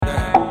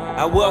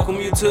I welcome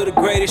you to the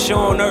greatest show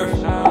on earth.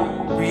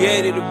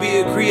 Created to be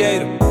a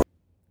creator.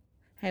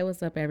 Hey,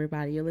 what's up,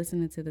 everybody? You're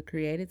listening to the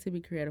Created to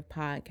Be Creative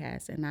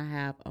podcast, and I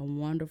have a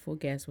wonderful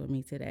guest with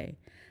me today.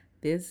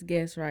 This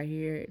guest right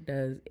here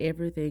does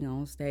everything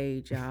on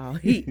stage, y'all.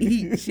 He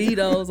eats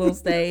Cheetos on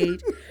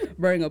stage,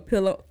 bring a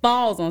pillow,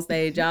 falls on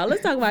stage, y'all.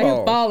 Let's talk about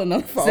him falling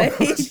on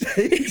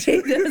stage.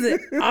 He does it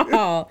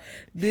all.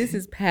 This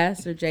is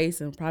Pastor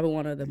Jason, probably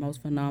one of the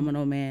most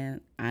phenomenal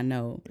men I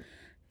know.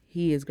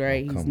 He is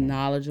great. He's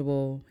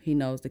knowledgeable. He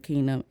knows the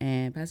kingdom.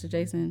 And Pastor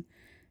Jason,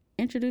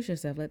 introduce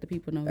yourself. Let the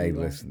people know who you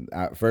are. Listen,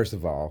 first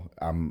of all,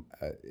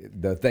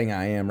 the thing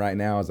I am right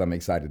now is I'm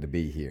excited to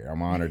be here.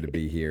 I'm honored to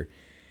be here.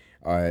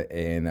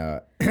 And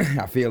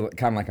I feel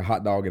kind of like a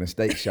hot dog in a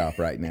steak shop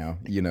right now,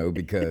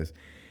 because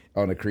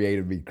on a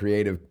creative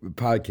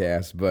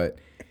podcast. But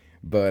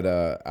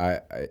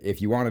if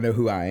you want to know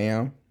who I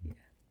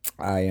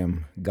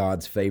am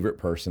God's favorite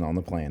person on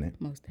the planet.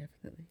 Most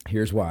definitely.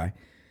 Here's why.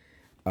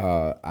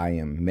 I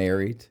am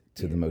married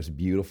to the most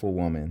beautiful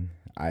woman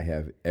I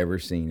have ever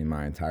seen in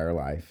my entire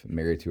life.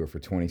 Married to her for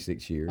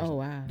 26 years. Oh,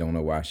 wow. Don't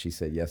know why she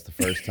said yes the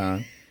first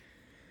time.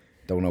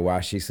 Don't know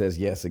why she says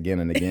yes again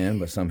and again,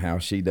 but somehow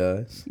she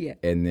does. Yeah.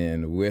 And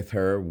then with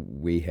her,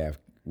 we have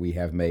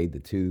made the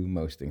two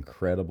most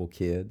incredible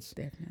kids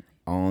Definitely.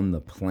 on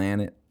the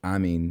planet. I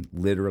mean,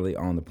 literally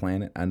on the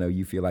planet. I know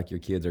you feel like your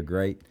kids are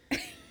great.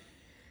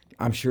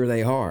 I'm sure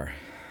they are.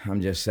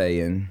 I'm just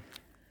saying.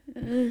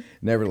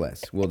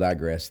 Nevertheless, we'll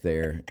digress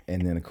there.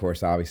 And then, of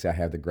course, obviously, I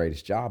have the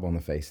greatest job on the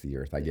face of the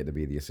earth. I get to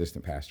be the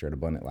assistant pastor at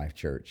Abundant Life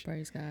Church.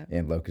 Praise God.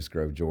 In Locust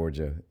Grove,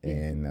 Georgia.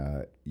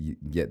 And you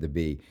get to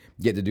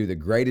do the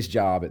greatest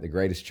job at the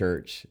greatest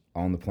church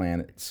on the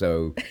planet.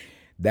 So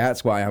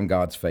that's why I'm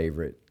God's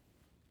favorite.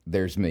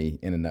 There's me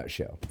in a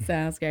nutshell.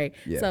 Sounds great.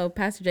 Yeah. So,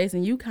 Pastor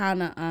Jason, you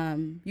kind of,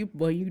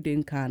 you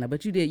didn't kind of,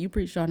 but you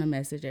preached on a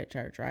message at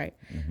church, right?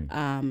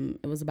 Mm-hmm.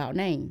 It was about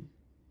name.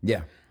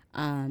 Yeah.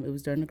 It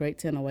was during the Great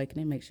 10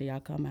 Awakening. Make sure y'all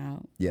come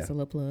out. Yeah. It's a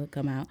little plug.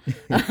 Come out.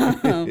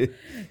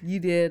 You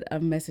did a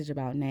message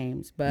about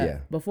names.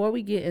 But before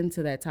we get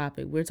into that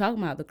topic, we're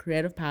talking about the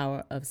creative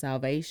power of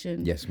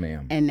salvation. Yes,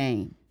 ma'am. And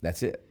name.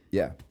 That's it.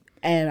 Yeah.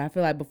 And I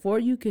feel like before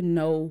you can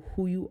know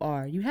who you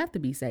are, you have to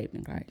be saved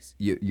in Christ.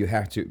 You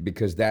have to,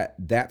 because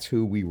that's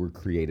who we were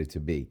created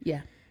to be.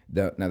 Yeah.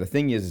 Now the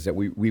thing is that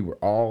we were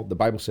all, the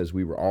Bible says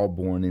we were all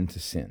born into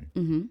sin.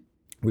 Mm-hmm.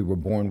 We were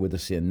born with a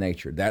sin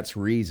nature. That's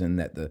reason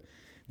that the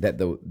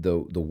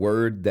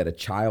word that a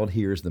child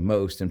hears the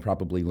most and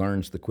probably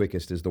learns the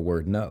quickest is the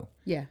word no.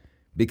 Yeah.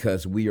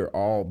 Because we are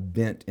all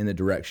bent in the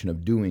direction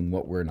of doing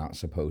what we're not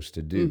supposed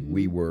to do. Mm-hmm.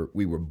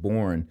 We were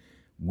born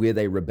with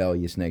a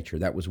rebellious nature.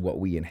 That was what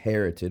we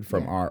inherited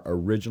from our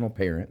original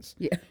parents,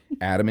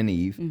 Adam and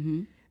Eve.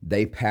 Mm-hmm.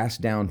 They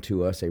passed down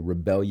to us a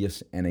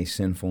rebellious and a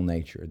sinful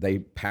nature. They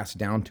passed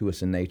down to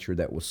us a nature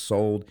that was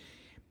sold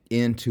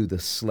into the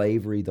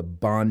slavery, the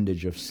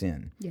bondage of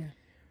sin. Yeah.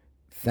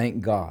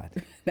 Thank God.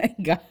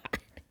 Thank God.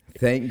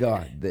 Thank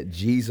God that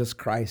Jesus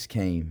Christ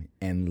came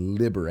and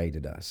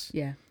liberated us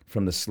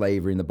from the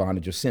slavery and the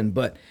bondage of sin.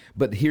 But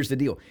here's the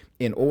deal.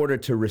 In order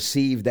to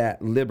receive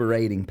that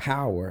liberating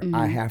power,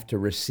 I have to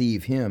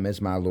receive him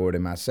as my Lord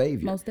and my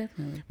Savior. Most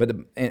definitely. But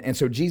and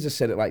so Jesus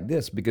said it like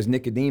this, because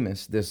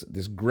Nicodemus, this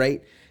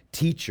great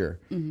teacher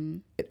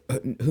who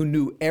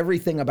knew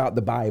everything about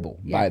the Bible,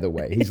 by the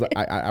way. He's like,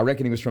 I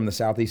reckon he was from the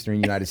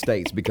southeastern United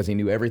States because he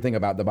knew everything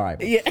about the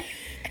Bible. Yeah.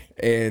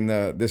 And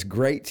this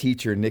great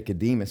teacher,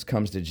 Nicodemus,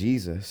 comes to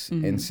Jesus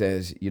and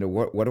says,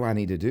 what do I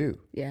need to do?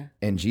 Yeah.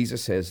 And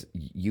Jesus says,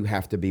 you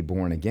have to be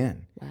born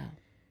again. Wow.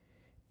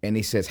 And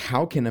he says,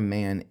 how can a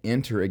man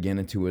enter again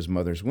into his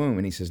mother's womb?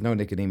 And he says, no,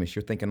 Nicodemus,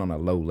 you're thinking on a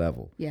low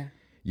level. Yeah.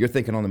 You're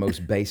thinking on the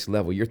most base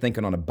level. You're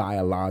thinking on a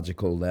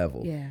biological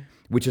level. Yeah.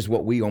 Which is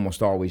what we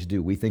almost always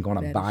do. We think on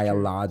a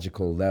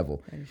biological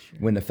level. That is true.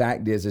 When the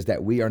fact is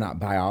that we are not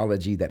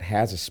biology that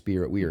has a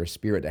spirit. We are a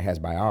spirit that has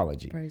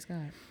biology. Praise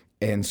God.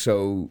 And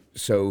so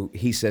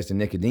he says to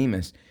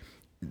Nicodemus,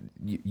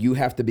 you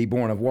have to be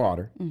born of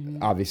water,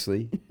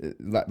 obviously,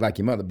 like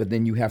your mother, but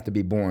then you have to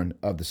be born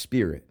of the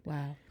Spirit.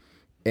 Wow.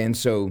 And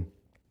so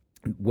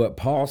what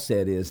Paul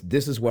said is,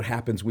 this is what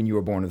happens when you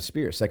are born of the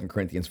Spirit, 2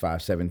 Corinthians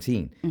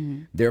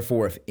 5:17.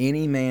 Therefore, if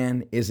any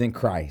man is in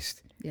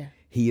Christ,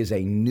 he is a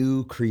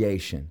new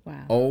creation.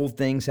 Wow. Old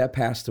things have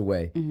passed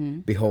away.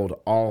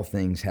 Behold, all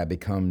things have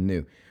become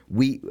new.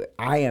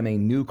 I am a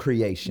new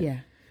creation. Yeah.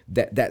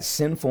 That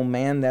sinful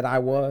man that I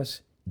was,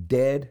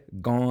 dead,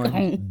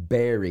 gone,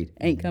 buried.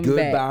 Ain't coming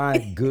back.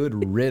 Goodbye,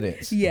 good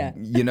riddance. Yeah.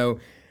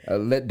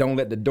 Don't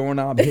let the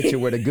doorknob hit you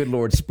where the good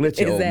Lord split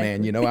you,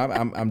 Exactly. old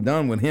man. I'm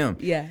done with him.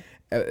 Yeah.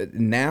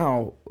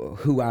 Now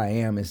who I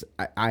am is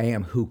I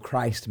am who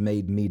Christ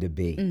made me to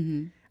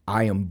be.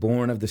 I am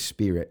born of the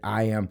Spirit.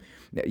 I am,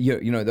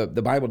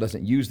 the Bible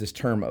doesn't use this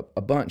term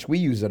a bunch. We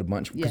use it a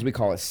bunch because we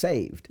call it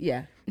saved.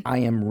 Yeah. I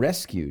am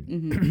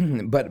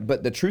rescued.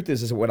 But the truth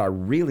is what I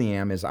really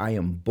am is I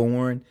am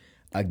born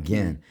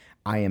again.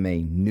 I am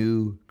a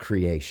new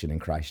creation in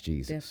Christ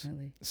Jesus.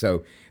 Definitely.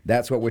 So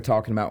that's what we're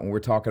talking about when we're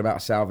talking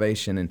about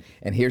salvation.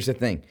 And here's the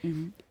thing.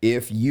 Mm-hmm.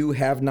 If you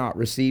have not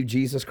received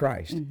Jesus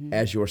Christ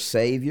as your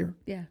Savior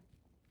Yeah.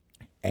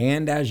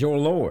 and as your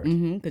Lord, Because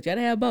you got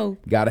to have both.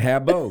 got to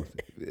have both.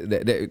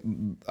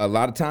 A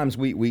lot of times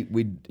we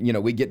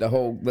get the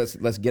whole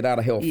let's get out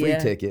of hell free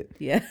ticket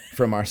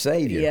from our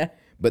Savior. Yeah.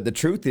 But the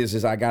truth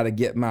is I got to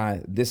get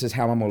this is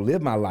how I'm going to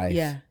live my life.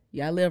 Yeah.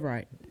 Yeah, I live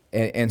right.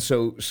 And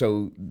so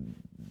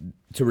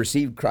to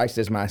receive Christ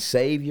as my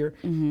Savior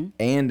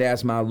and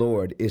as my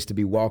Lord is to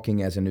be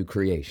walking as a new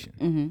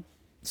creation.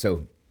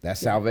 So that's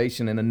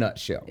salvation in a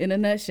nutshell. In a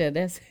nutshell,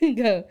 that's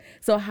go.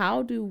 So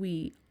how do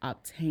we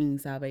obtain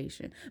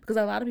salvation? Because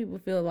a lot of people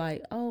feel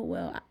like, oh,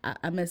 well,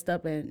 I messed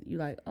up, and you're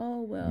like,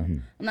 oh, well,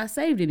 I'm not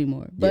saved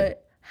anymore.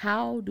 But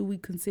how do we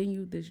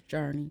continue this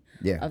journey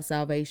of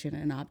salvation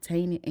and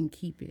obtain it and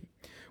keep it?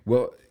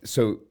 Well,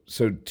 so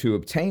to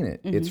obtain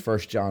it, it's 1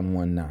 John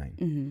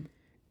 1:9.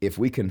 If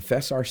we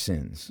confess our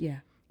sins,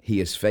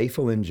 he is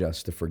faithful and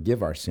just to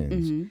forgive our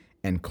sins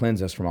and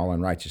cleanse us from all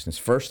unrighteousness.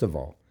 First of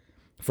all,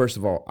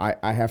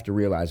 I have to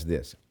realize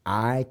this.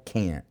 I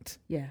can't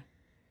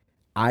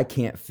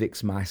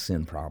fix my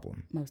sin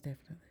problem. Most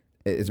definitely.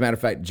 As a matter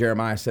of fact,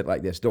 Jeremiah said it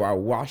like this: though I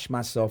wash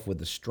myself with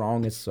the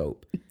strongest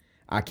soap,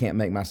 I can't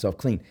make myself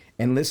clean.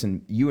 And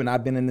listen, you and I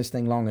have been in this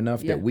thing long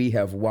enough that we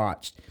have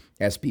watched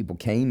as people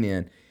came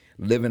in,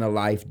 living a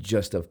life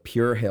just of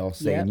pure hell,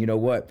 saying, you know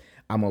what,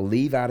 I'm going to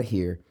leave out of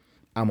here.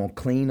 I'm going to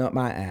clean up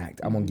my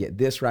act. I'm going to get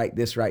this right,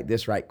 this right,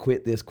 this right,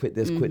 quit this, quit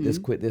this, quit this,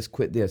 quit this,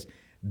 quit this.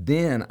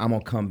 Then I'm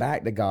going to come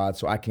back to God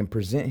so I can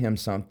present him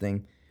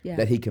something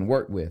that he can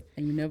work with.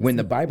 And when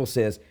the Bible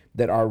says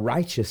that our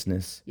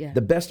righteousness,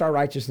 the best our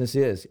righteousness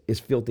is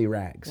filthy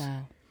rags.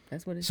 Wow.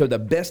 That's what it is. So the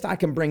best I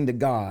can bring to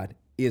God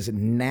is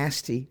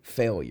nasty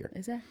failure.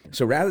 Exactly.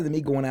 So rather than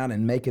me going out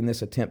and making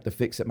this attempt to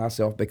fix it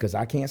myself, because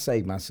I can't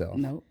save myself.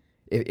 Nope.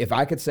 If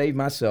I could save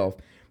myself,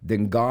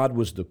 then God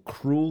was the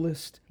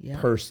cruelest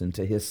person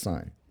to his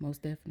son.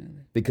 Most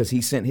definitely. Because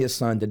he sent his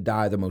son to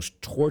die the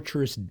most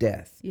torturous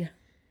death. Yeah.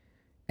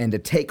 And to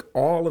take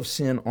all of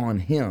sin on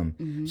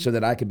him so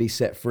that I could be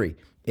set free.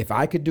 If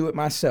I could do it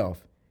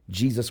myself,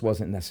 Jesus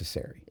wasn't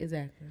necessary.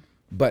 Exactly.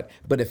 But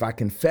if I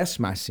confess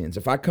my sins,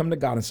 if I come to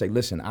God and say,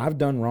 listen, I've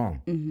done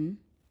wrong.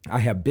 I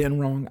have been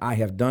wrong. I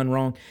have done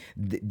wrong.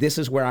 This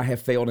is where I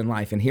have failed in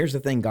life. And here's the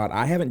thing, God,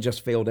 I haven't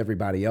just failed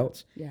everybody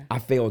else. I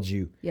failed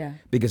you.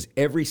 Because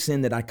every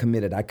sin that I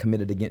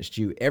committed against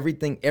you.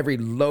 Every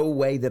low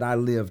way that I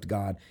lived,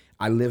 God,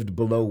 I lived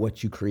below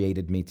what you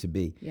created me to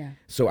be.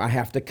 So I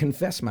have to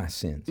confess my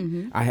sins.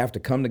 I have to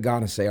come to God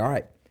and say, all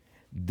right,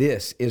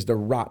 this is the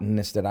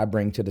rottenness that I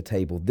bring to the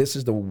table. This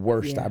is the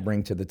worst I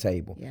bring to the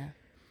table.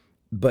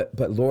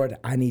 But Lord,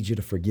 I need you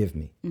to forgive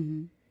me.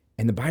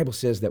 And the Bible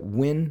says that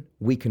when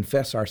we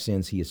confess our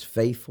sins, he is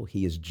faithful,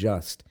 he is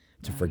just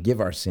to forgive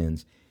our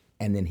sins,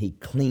 and then he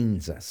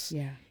cleans us.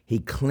 He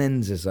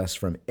cleanses us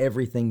from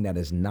everything that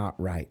is not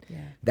right.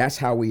 That's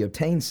how we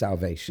obtain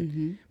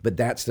salvation. But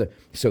that's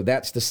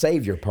the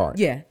Savior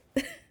part.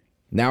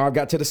 Now I've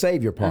got to the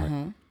Savior part.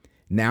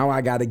 Now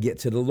I got to get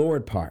to the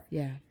Lord part.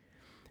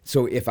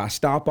 So if I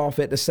stop off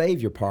at the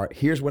Savior part,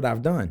 here's what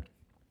I've done.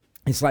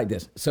 It's like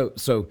this.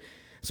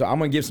 So I'm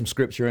going to give some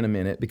scripture in a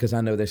minute because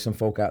I know there's some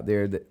folk out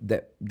there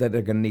that are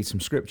going to need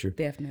some scripture.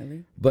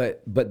 Definitely.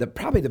 But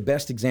probably the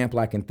best example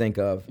I can think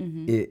of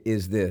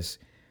is this.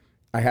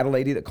 I had a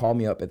lady that called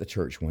me up at the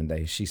church one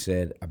day. She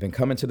said, I've been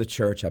coming to the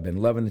church. I've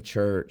been loving the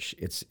church.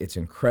 It's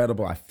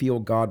incredible. I feel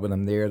God when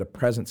I'm there, the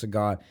presence of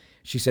God.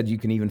 She said you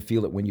can even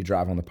feel it when you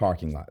drive on the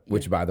parking lot,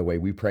 which, by the way,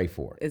 we pray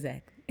for.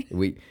 Exactly.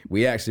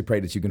 We actually pray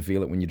that you can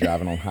feel it when you're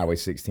driving on Highway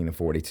 16 and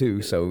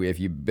 42. So if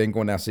you've been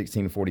going down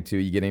 16 and 42,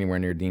 you get anywhere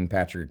near Dean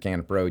Patrick or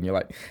Canop Road, and you're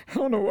like, I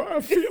don't know why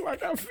I feel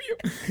like I feel.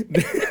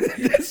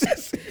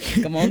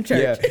 Come on,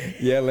 church.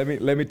 Yeah.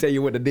 Let me tell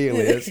you what the deal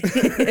is.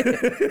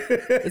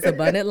 It's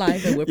abundant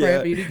life, and we're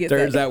praying for you to get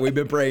Turns out we've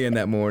been praying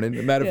that morning.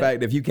 As a matter of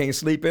fact, if you can't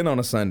sleep in on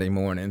a Sunday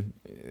morning,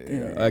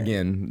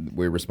 again,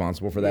 we're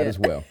responsible for that as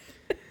well.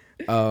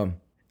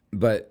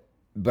 But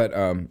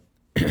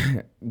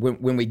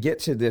when we get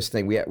to this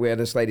thing, we had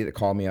this lady that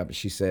called me up and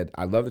she said,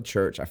 I love the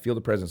church. I feel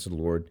the presence of the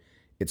Lord.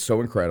 It's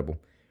so incredible.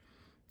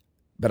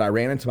 But I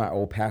ran into my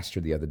old pastor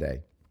the other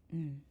day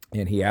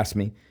and he asked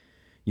me,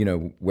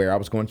 where I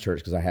was going to church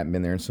because I hadn't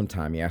been there in some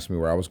time. He asked me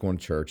where I was going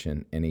to church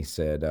and he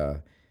said,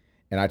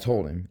 and I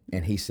told him,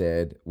 and he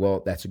said,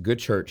 well, that's a good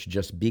church.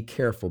 Just be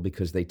careful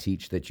because they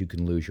teach that you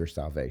can lose your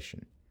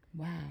salvation.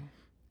 Wow.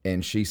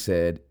 And she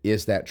said,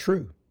 is that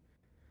true?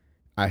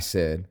 I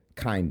said,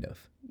 kind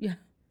of. Yeah.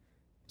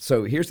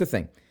 So here's the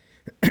thing.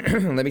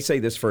 Let me say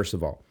this first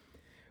of all.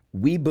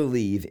 We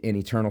believe in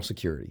eternal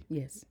security.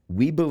 Yes.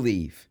 We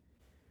believe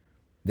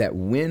that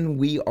when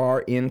we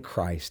are in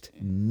Christ,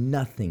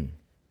 nothing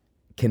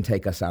can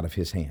take us out of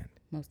his hand.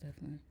 Most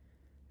definitely.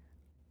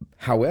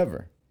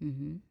 However,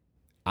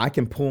 I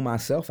can pull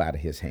myself out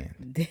of his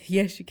hand.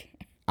 Yes, you can.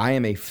 I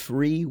am a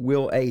free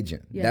will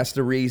agent. Yeah. That's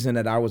the reason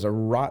that I was a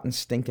rotten,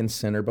 stinking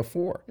sinner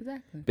before.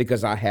 Exactly.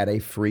 Because I had a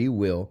free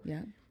will.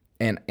 Yeah.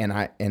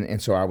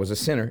 And so I was a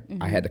sinner.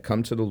 I had to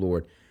come to the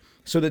Lord.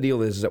 So the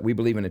deal is that we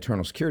believe in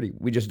eternal security.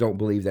 We just don't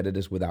believe that it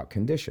is without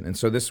condition. And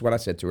so this is what I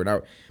said to her.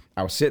 And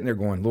I was sitting there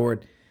going,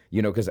 Lord,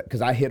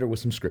 because I hit her with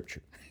some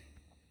scripture.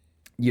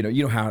 You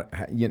know how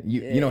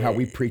you know how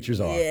we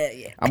preachers are.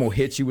 Yeah. I'm gonna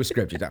hit you with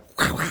scripture.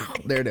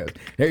 There it is.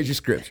 There's your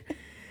scripture.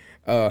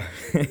 But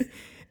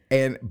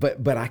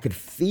I could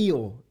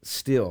feel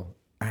still.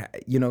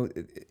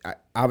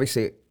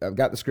 Obviously I've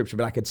got the scripture,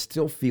 but I could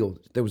still feel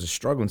there was a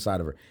struggle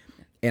inside of her.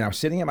 And I was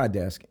sitting at my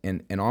desk,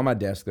 and on my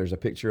desk there's a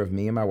picture of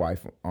me and my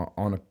wife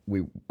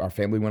our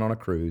family went on a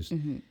cruise,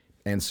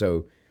 and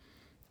so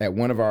at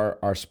one of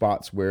our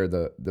spots where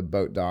the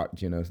boat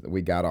docked,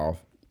 we got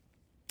off,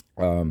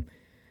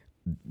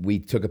 we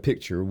took a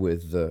picture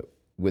with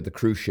the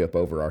cruise ship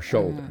over our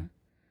shoulder,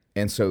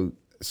 and so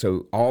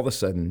all of a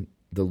sudden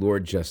the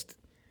Lord just.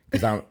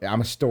 Because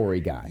I'm a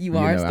story guy. You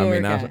are a story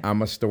guy.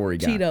 I'm a story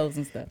guy. Cheetos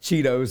and stuff.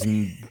 Cheetos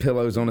and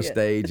pillows on a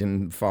stage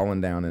and falling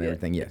down and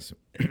everything. Yes.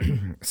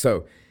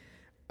 So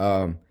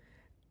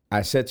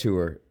I said to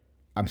her,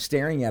 I'm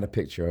staring at a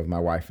picture of my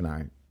wife and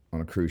I on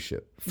a cruise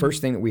ship.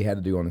 First thing that we had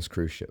to do on this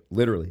cruise ship,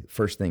 literally,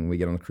 first thing we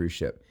get on the cruise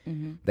ship,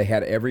 they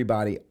had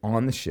everybody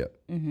on the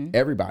ship.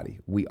 Everybody.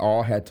 We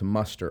all had to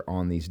muster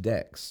on these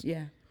decks.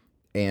 Yeah.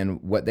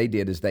 And what they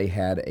did is they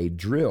had a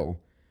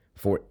drill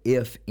for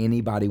if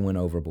anybody went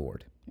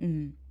overboard.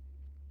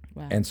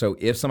 Wow. And so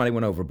if somebody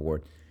went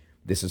overboard,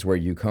 this is where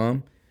you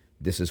come,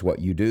 this is what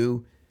you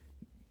do,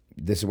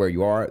 this is where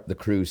you are, the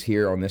crew's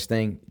here on this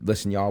thing.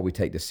 Listen, y'all, we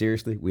take this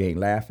seriously. We ain't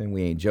laughing,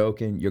 we ain't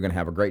joking. You're going to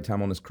have a great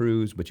time on this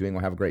cruise, but you ain't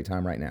going to have a great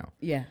time right now.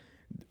 Yeah.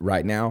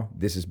 Right now,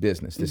 this is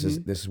business. This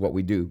is what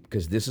we do,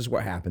 because this is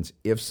what happens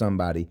if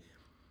somebody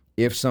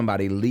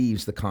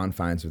leaves the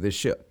confines of this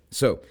ship.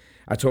 So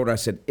I told her, I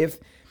said,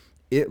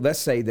 let's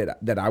say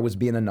that I was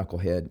being a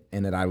knucklehead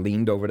and that I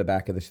leaned over the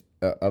back of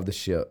the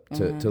ship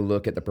to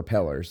look at the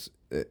propellers,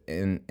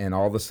 and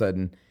all of a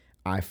sudden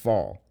I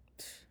fall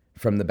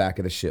from the back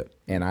of the ship,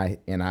 and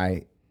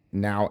I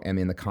now am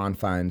in the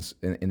confines,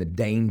 in the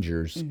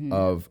dangers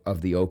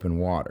of the open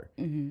water.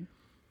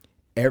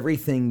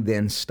 Everything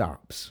then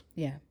stops.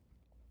 Yeah.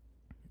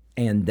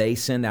 And they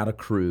send out a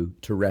crew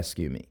to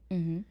rescue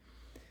me.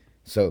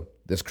 So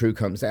this crew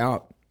comes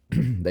out.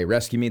 They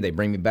rescue me. They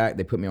bring me back.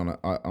 They put me on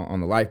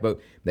the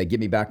lifeboat. They get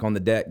me back on the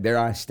deck. There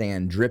I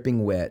stand,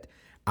 dripping wet.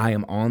 I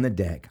am on the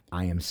deck.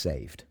 I am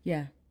saved.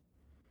 Yeah.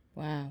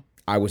 Wow.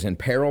 I was in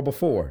peril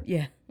before.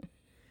 Yeah.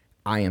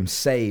 I am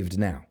saved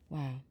now.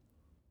 Wow.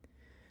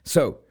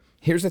 So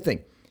here's the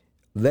thing.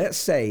 Let's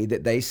say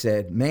that they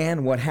said,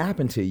 man, what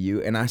happened to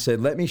you? And I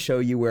said, let me show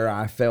you where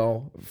I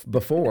fell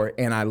before.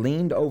 And I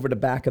leaned over the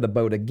back of the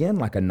boat again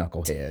like a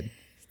knucklehead.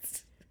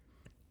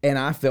 And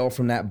I fell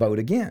from that boat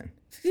again.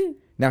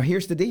 Now,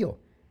 here's the deal.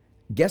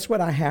 Guess what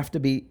it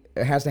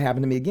has to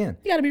happen to me again?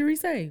 You got to be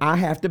resaved. I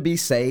have to be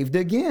saved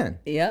again.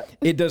 Yep.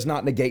 It does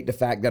not negate the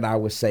fact that I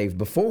was saved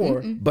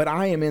before, but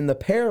I am in the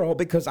peril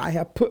because I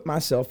have put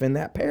myself in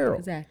that peril.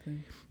 Exactly.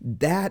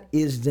 That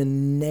is the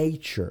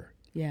nature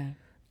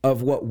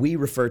of what we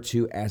refer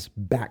to as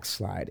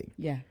backsliding.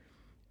 Yeah.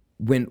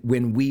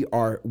 When we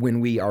are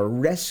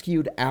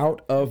rescued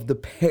out of the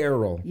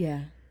peril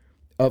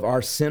of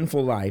our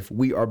sinful life,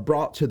 we are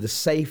brought to the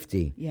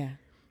safety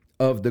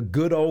of the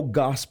good old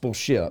gospel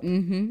ship.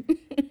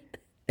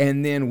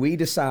 And then we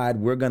decide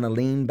we're going to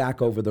lean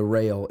back over the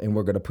rail and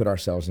we're going to put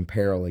ourselves in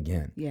peril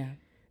again. Yeah.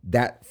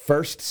 That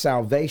first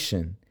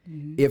salvation,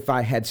 if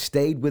I had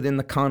stayed within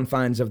the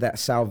confines of that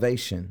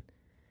salvation,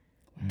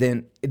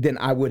 then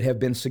I would have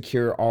been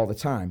secure all the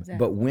time.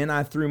 Exactly. But when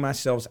I threw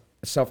myself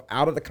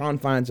out of the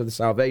confines of the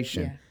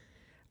salvation,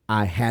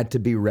 I had to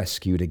be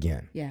rescued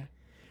again. Yeah.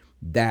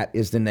 That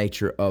is the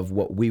nature of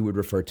what we would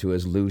refer to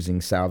as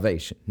losing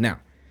salvation. Now,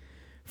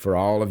 for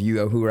all of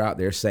you who are out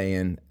there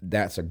saying,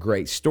 that's a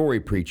great story,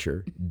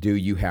 preacher, do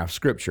you have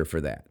scripture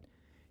for that?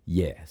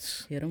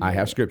 Yes, I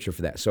have scripture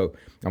for that. So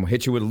I'm going to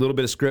hit you with a little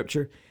bit of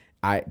scripture.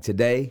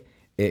 Today,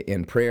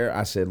 in prayer,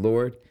 I said,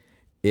 Lord,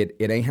 it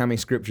ain't how many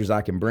scriptures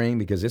I can bring,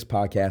 because this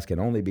podcast can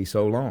only be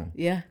so long.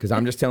 Yeah. Because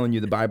I'm just telling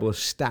you, the Bible is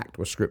stacked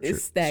with scripture.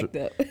 It's stacked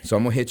up. So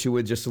I'm going to hit you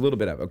with just a little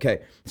bit of it.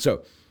 Okay,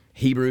 so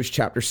Hebrews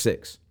chapter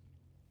 6,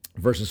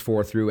 verses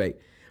 4 through 8.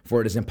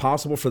 For it is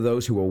impossible for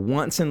those who were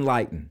once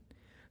enlightened,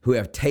 who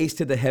have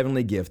tasted the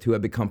heavenly gift, who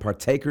have become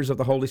partakers of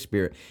the Holy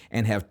Spirit,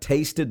 and have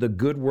tasted the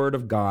good word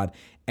of God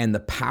and the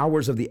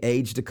powers of the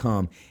age to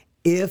come,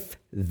 if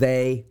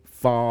they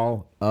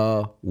fall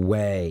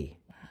away,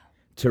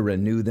 to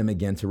renew them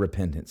again to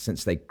repentance,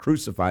 since they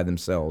crucify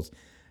themselves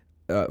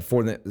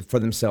for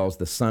themselves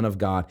the Son of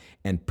God,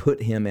 and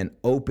put him in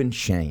open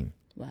shame.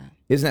 Wow.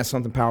 Isn't that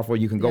something powerful?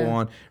 You can go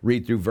on,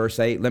 read through verse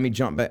 8. Let me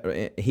jump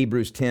back,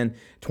 Hebrews 10,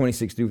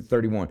 26 through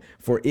 31.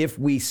 For if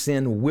we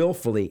sin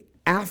willfully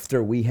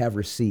after we have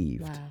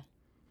received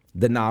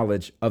the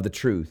knowledge of the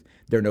truth.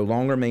 There no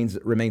longer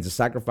remains a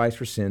sacrifice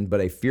for sin,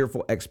 but a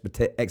fearful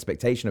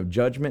expectation of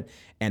judgment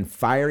and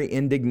fiery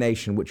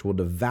indignation, which will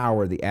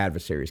devour the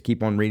adversaries.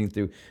 Keep on reading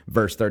through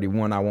verse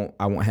 31. I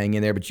won't hang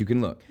in there, but you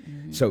can look.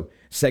 So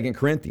 2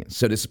 Corinthians.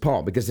 So this is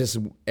Paul, because this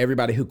is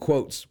everybody who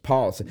quotes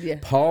Paul.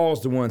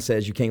 Paul's the one who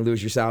says you can't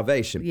lose your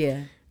salvation.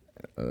 Yeah.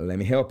 Let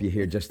me help you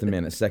here just a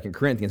minute. 2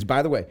 Corinthians.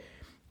 By the way,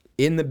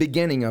 in the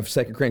beginning of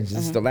 2 Corinthians,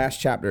 this is the last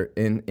chapter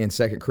in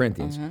 2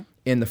 Corinthians.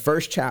 In the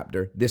first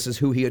chapter, this is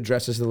who he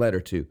addresses the letter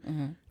to.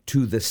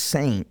 To the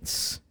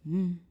saints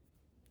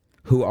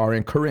who are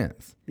in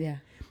Corinth. Yeah.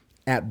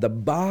 At the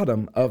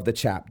bottom of the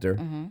chapter,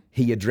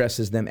 he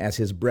addresses them as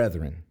his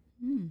brethren.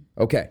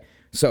 Okay,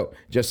 so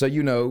just so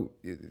you know,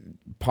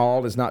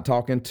 Paul is not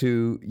talking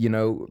to,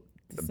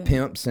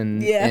 pimps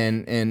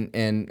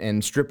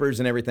and strippers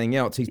and everything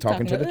else. He's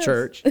talking to the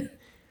church.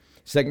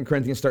 2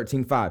 Corinthians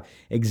 13:5.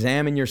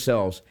 Examine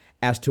yourselves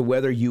as to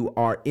whether you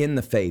are in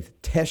the faith.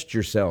 Test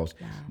yourselves.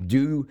 Wow.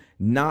 Do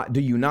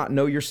you not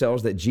know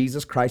yourselves that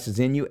Jesus Christ is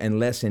in you,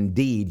 unless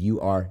indeed you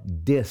are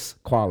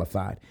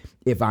disqualified?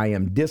 If I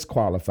am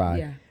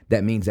disqualified,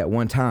 that means at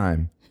one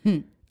time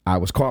I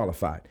was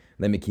qualified.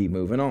 Let me keep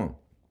moving on.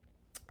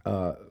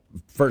 1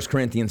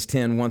 Corinthians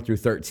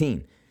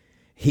 10:1-13.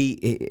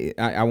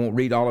 I won't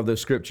read all of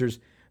those scriptures,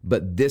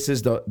 but this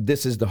is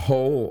the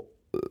whole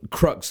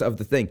crux of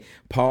the thing.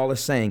 Paul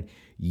is saying,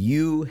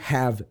 you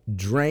have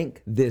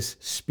drank this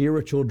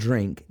spiritual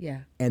drink,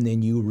 and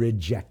then you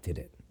rejected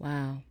it.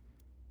 Wow.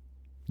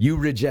 You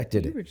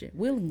rejected it.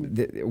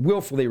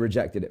 Willfully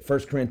rejected it. 1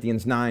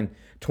 Corinthians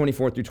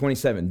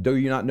 9:24-27. Do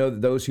you not know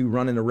that those who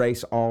run in a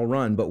race all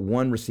run, but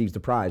one receives the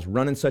prize?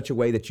 Run in such a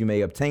way that you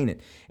may obtain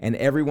it. And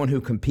everyone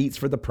who competes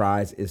for the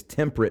prize is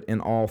temperate in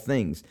all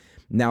things.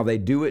 Now they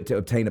do it to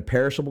obtain a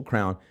perishable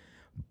crown,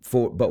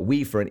 but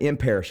we for an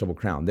imperishable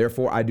crown.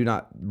 Therefore I do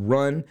not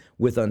run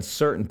with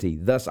uncertainty.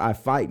 Thus I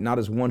fight not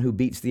as one who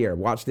beats the air.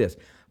 Watch this.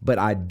 But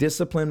I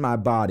discipline my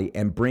body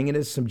and bring it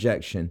into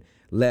subjection,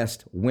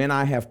 lest when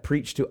I have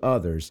preached to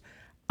others,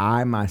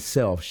 I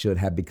myself should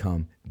have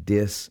become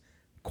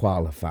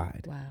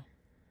disqualified. Wow.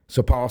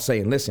 So Paul's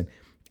saying, listen,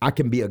 I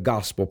can be a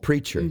gospel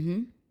preacher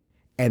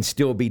and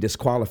still be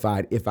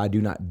disqualified if I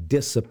do not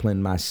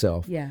discipline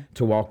myself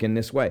to walk in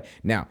this way.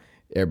 Now,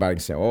 everybody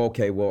can say, oh,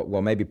 okay,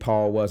 well, maybe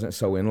Paul wasn't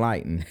so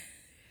enlightened.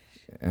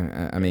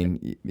 I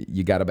mean,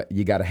 you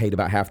gotta hate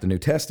about half the New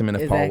Testament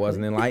if Paul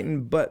wasn't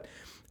enlightened. But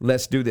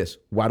let's do this.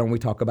 Why don't we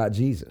talk about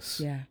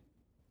Jesus? Yeah.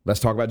 Let's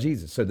talk about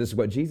Jesus. So this is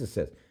what Jesus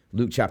says.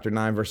 Luke chapter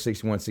 9, verse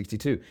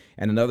 61-62.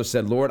 And another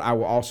said, Lord, I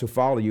will also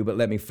follow you, but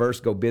let me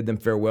first go bid them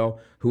farewell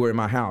who are in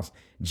my house.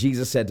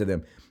 Jesus said to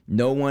them,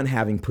 no one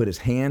having put his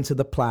hand to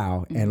the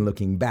plow and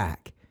looking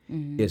back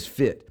is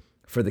fit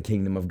for the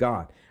kingdom of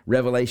God.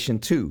 Revelation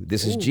 2,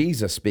 this is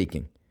Jesus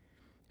speaking.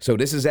 So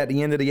this is at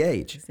the end of the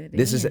age.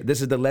 This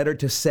is the letter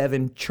to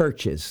 7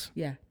 churches.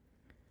 Yeah.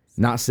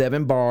 Not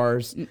 7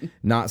 bars,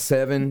 not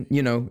 7,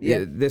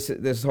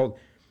 this whole,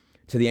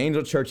 to the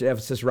angel church at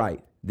Ephesus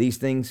write, these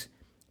things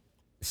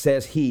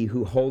says he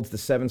who holds the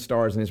 7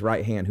 stars in his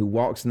right hand, who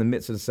walks in the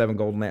midst of the 7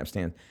 golden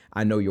lampstands.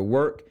 I know your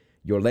work,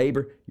 your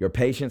labor, your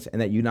patience,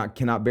 and that you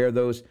cannot bear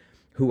those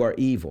who are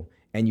evil.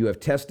 And you have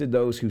tested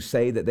those who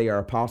say that they are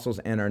apostles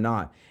and are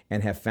not,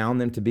 and have found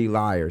them to be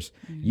liars.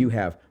 You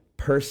have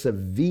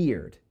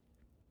persevered.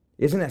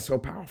 Isn't that so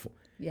powerful?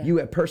 Yeah. You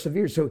have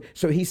persevered.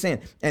 So he's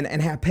saying, and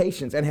have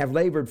patience, and have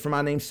labored for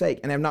my name's sake,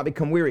 and have not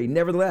become weary.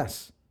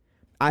 Nevertheless,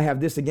 I have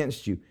this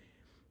against you,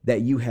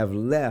 that you have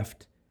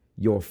left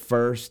your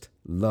first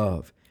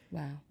love.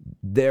 Wow.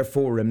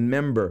 Therefore,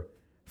 remember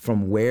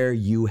from where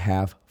you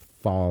have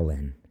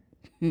fallen.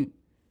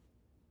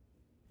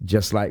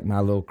 Just like my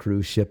little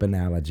cruise ship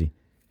analogy.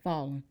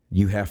 Fallen.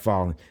 You have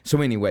fallen.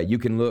 So anyway, you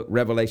can look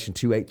Revelation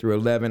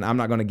 2:8-11. I'm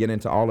not going to get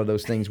into all of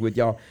those things with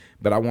y'all,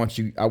 but I want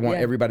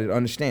everybody to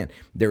understand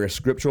there is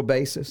scriptural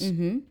basis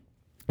and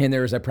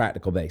there is a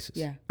practical basis.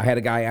 Yeah. I had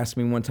a guy ask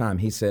me one time,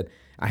 he said,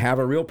 I have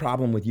a real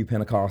problem with you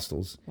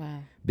Pentecostals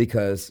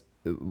because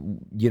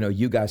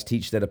you guys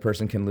teach that a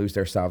person can lose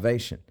their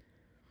salvation.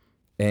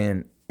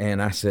 And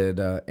I said,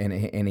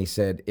 and he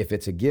said, if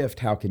it's a gift,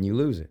 how can you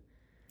lose it?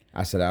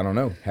 I said, I don't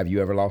know. Have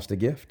you ever lost a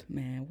gift?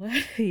 Man,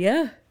 what?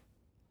 Yeah.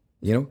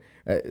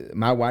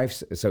 My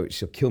wife's, so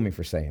she'll kill me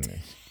for saying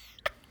this,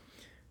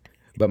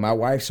 but my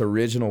wife's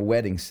original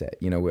wedding set,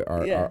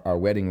 our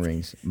wedding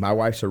rings, my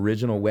wife's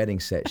original wedding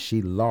set,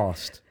 she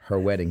lost her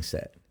wedding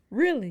set.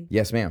 Really?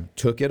 Yes, ma'am.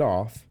 Took it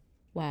off.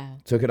 Wow.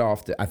 Took it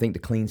off, I think, to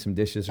clean some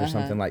dishes or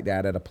something like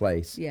that at a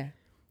place. Yeah.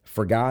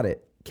 Forgot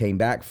it. Came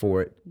back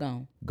for it.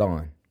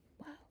 Gone.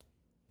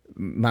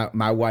 Wow.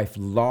 My wife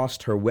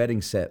lost her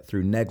wedding set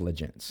through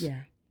negligence. Yeah.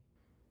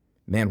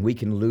 Man, we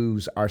can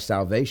lose our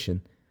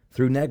salvation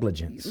through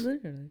negligence.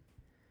 Literally.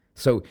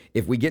 So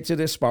if we get to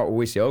this spot where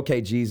we say,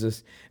 okay,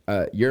 Jesus,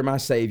 you're my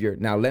savior.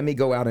 Now let me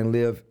go out and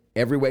live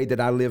every way that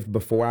I lived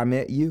before I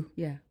met you.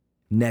 Yeah.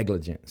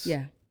 Negligence.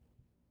 Yeah.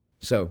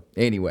 So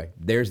anyway,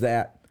 there's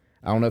that.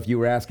 I don't know if you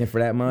were asking for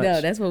that much.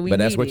 No, that's what we But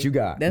needed. that's what you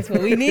got. That's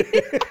what we need.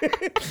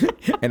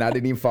 And I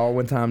didn't even fall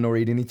one time nor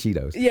eat any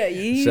Cheetos. Yeah,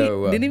 you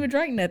didn't even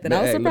drink nothing.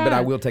 I was surprised. But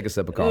I will take a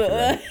sip of coffee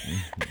later.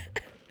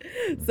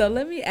 So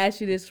let me ask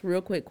you this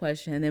real quick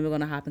question, and then we're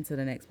going to hop into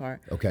the next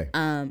part. Okay.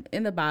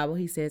 In the Bible,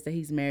 he says that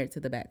he's married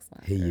to the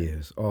backslider. He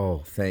is.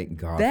 Oh, thank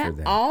God for That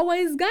that.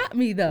 always got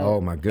me, though.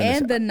 Oh, my goodness.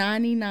 And the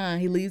 99.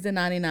 He leaves the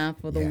 99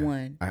 for the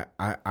one.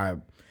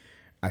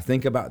 I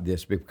think about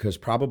this because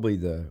probably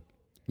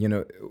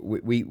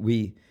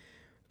we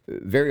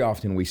very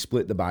often we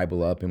split the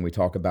Bible up and we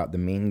talk about the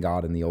mean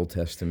God in the Old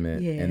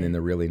Testament and then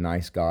the really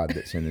nice God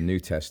that's in the New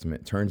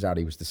Testament. Turns out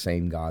he was the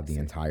same God the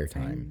entire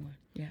time.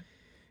 Yeah.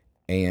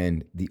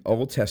 And the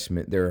Old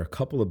Testament, there are a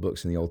couple of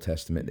books in the Old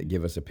Testament that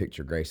give us a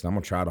picture of grace. And I'm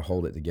going to try to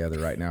hold it together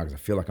right now because I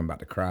feel like I'm about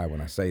to cry when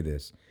I say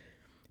this.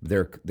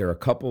 There are a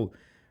couple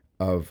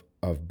of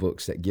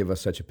books that give us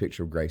such a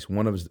picture of grace.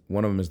 One of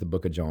them is the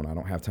book of Jonah. I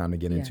don't have time to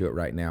get into it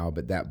right now,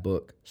 but that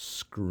book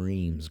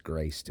screams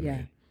grace to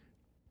me.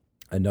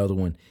 Another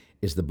one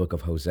is the book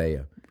of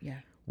Hosea,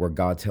 where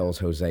God tells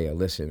Hosea,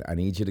 listen, I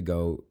need you to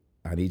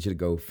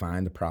go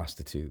find a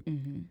prostitute.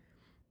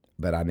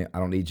 But I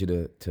don't need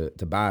you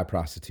to buy a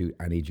prostitute.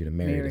 I need you to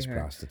marry this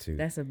prostitute.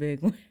 That's a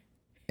big one.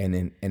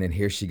 And then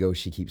here she goes.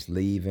 She keeps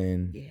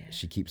leaving. Yeah.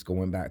 She keeps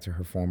going back to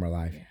her former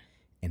life,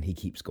 and he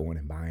keeps going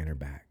and buying her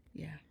back.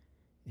 Yeah.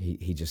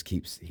 He just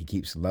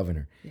keeps loving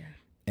her. Yeah.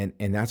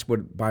 And that's what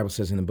the Bible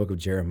says in the book of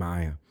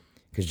Jeremiah,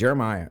 because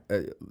Jeremiah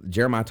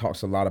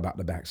talks a lot about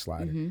the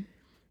backslider,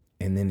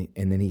 and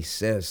then he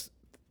says,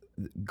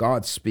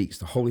 God speaks.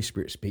 The Holy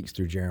Spirit speaks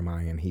through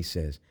Jeremiah, and he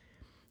says,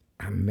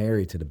 I'm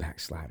married to the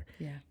backslider.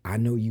 Yeah. I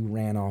know you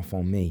ran off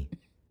on me,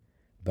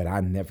 but I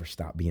never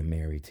stopped being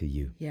married to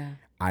you. Yeah.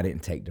 I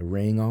didn't take the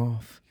ring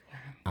off. Wow.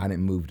 I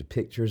didn't move the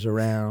pictures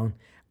around.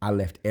 I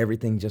left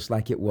everything just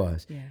like it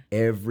was. Yeah.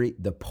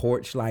 The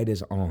porch light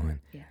is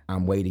on. Yeah.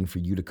 I'm waiting for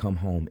you to come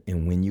home.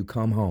 And when you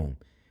come home,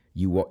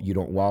 you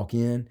don't walk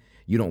in.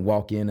 You don't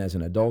walk in as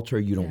an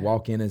adulterer. You don't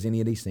walk in as any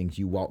of these things.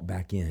 You walk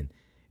back in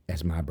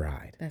as my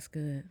bride. That's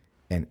good.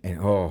 And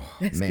oh,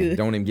 that's man, good.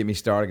 Don't even get me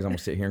started because I'm going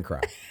to sit here and cry.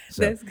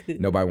 So that's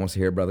good. Nobody wants to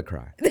hear a brother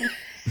cry.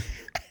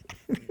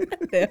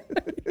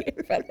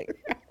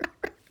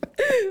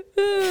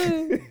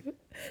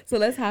 So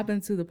let's hop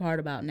into the part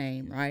about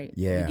name, right?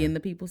 Yeah. Getting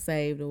the people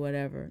saved or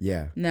whatever.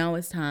 Yeah. Now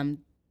it's time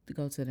to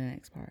go to the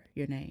next part,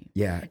 your name.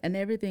 Yeah. And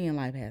everything in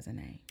life has a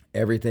name.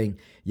 Everything.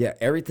 Yeah.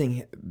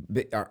 Everything.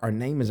 Our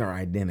name is our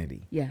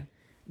identity. Yeah.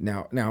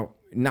 Now,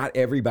 not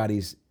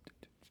everybody's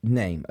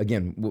name.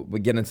 Again,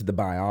 we'll get into the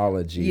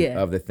biology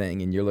of the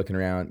thing, and you're looking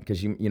around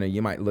because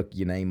you might look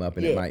your name up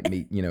and it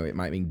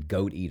might mean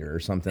goat eater or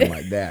something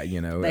like that.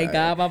 Thank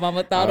God my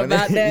mama thought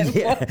about that.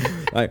 Yeah,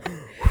 like,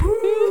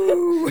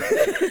 whoo.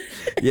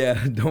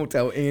 Yeah, don't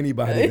tell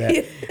anybody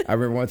that. I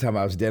remember one time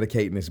I was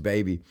dedicating this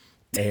baby,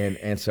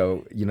 and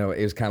so it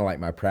was kind of like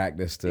my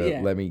practice to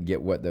let me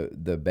get what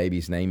the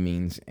baby's name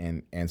means,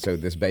 and so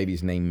this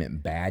baby's name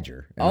meant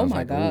Badger. And oh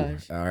my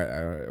gosh! All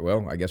right,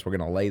 well, I guess we're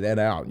gonna lay that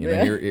out.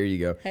 Here you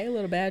go. Hey,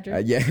 little Badger.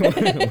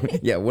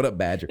 Yeah. What up,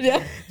 Badger?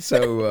 Yeah.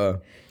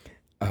 So,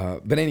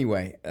 but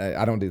anyway,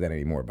 I don't do that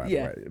anymore, by the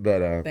way.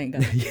 But thank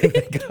God.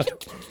 Thank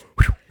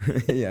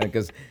God. Yeah,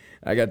 because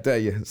I got to tell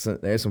you,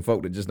 there's some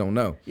folk that just don't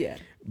know. Yeah.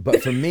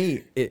 But for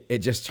me, it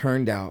just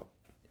turned out.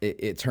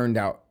 It turned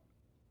out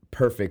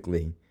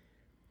perfectly.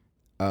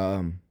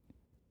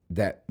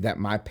 That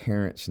my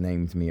parents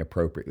named me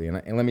appropriately,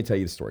 and let me tell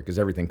you the story because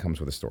everything comes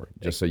with a story.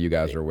 Just so you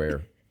guys are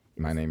aware,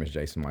 my name is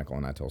Jason Michael,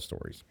 and I tell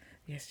stories.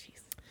 Yes,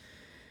 Jesus.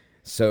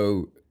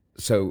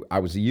 So I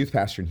was a youth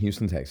pastor in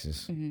Houston,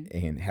 Texas,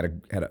 and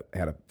had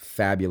a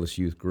fabulous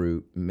youth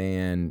group.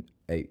 Man,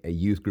 a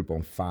youth group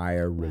on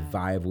fire,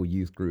 revival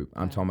youth group.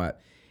 I'm talking about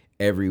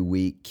every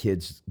week,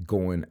 kids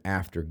going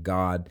after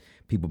God,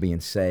 people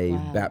being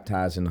saved,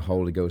 baptized in the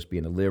Holy Ghost,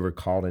 being delivered,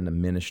 called into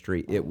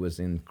ministry. It was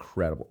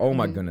incredible. Oh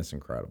my goodness,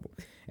 incredible.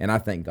 And I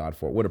thank God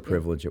for it. What a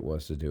privilege it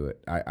was to do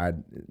it.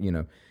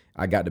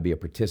 I got to be a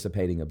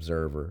participating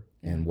observer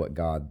in what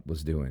God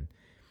was doing.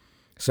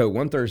 So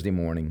one Thursday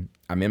morning,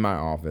 I'm in my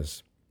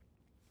office,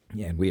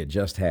 and we had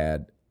just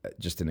had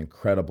an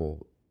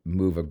incredible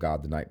move of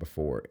God the night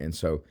before. And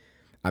so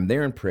I'm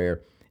there in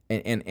prayer,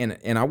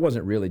 and I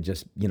wasn't really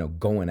just,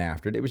 going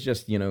after it. It was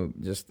just,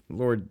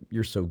 Lord,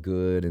 you're so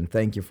good, and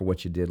thank you for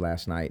what you did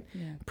last night.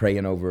 Yeah.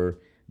 Praying over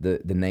the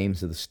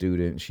names of the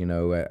students.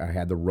 I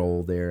had the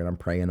roll there, and I'm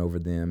praying over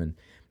them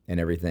and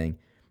everything.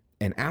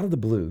 And out of the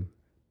blue,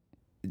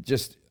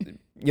 just,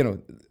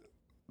 the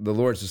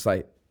Lord's just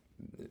like,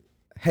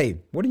 hey,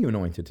 what are you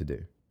anointed to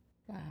do?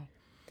 Wow.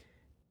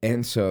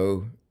 And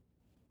so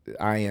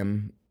I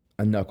am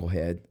a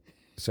knucklehead.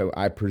 So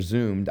I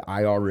presumed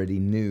I already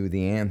knew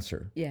the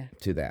answer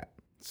to that.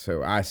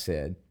 So I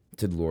said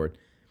to the Lord,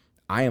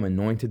 I am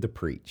anointed to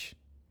preach.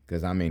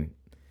 Because,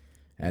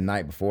 that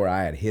night before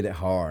I had hit it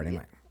hard.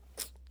 And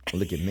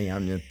look at me.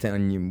 I'm just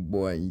telling you,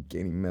 boy, you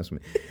can't even mess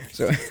with me.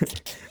 So,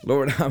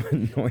 Lord, I'm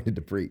anointed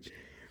to preach.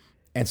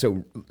 And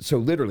so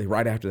literally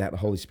right after that, the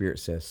Holy Spirit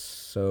says,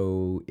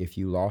 so if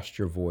you lost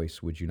your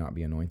voice, would you not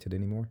be anointed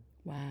anymore?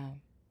 Wow.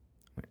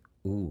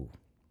 Ooh.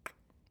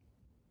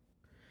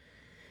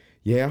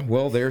 Yeah,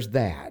 well, there's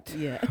that.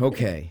 Yeah.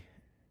 Okay.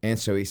 And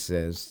so he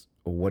says,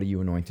 well, what are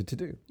you anointed to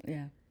do?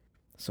 Yeah.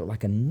 So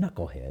like a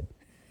knucklehead,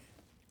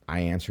 I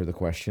answer the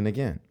question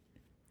again.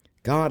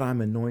 God,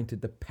 I'm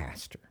anointed to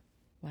pastor.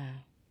 Wow.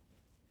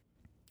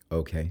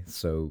 Okay,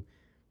 so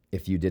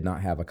if you did not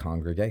have a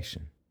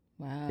congregation,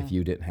 Wow. if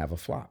you didn't have a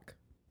flock,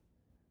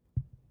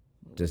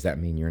 does that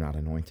mean you're not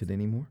anointed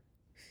anymore?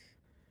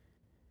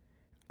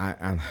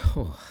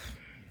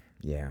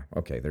 Yeah,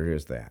 okay, there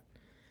is that.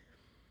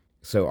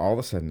 So all of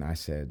a sudden I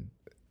said,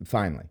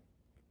 finally,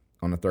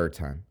 on the third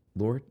time,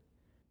 Lord,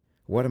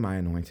 what am I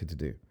anointed to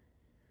do?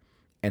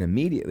 And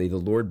immediately the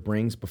Lord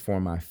brings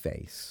before my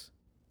face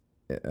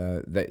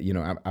that, you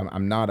know,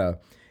 I'm not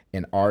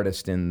an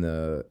artist in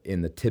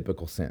the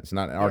typical sense,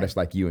 not an artist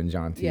like you and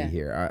John T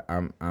here.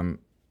 I'm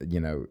you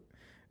know,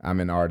 I'm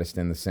an artist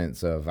in the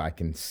sense of I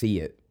can see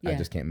it, I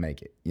just can't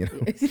make it, you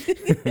know,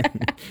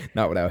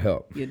 not without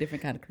help. You're a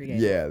different kind of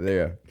creator. Yeah,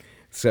 there.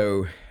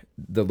 So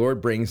the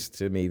Lord brings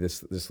to me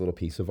this little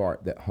piece of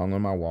art that hung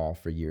on my wall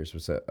for years. It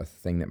was a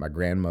thing that my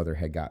grandmother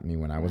had gotten me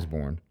when I was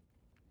born,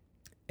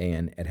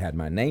 and it had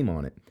my name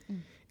on it.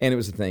 And it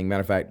was a thing.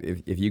 Matter of fact,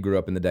 if you grew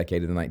up in the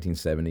decade of the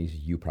 1970s,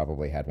 you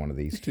probably had one of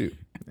these too.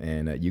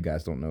 And you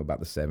guys don't know about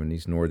the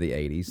 70s nor the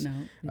 80s.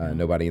 No.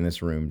 Nobody in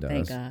this room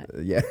does. Thank God.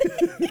 Yeah.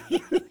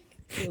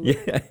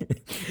 Yeah.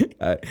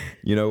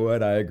 You know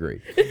what? I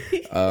agree.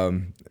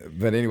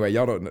 But anyway,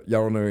 y'all don't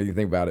know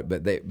anything about it.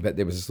 But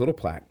there was this little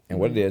plaque, and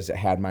what it is, it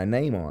had my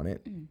name on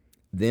it.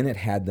 Then it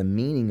had the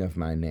meaning of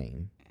my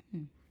name,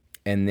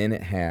 and then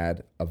it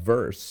had a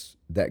verse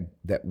that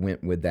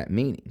went with that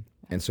meaning.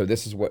 And so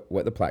this is what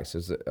the plaque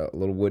says: a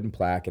little wooden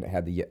plaque, and it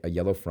had a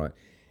yellow front,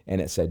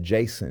 and it said,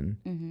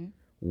 "Jason,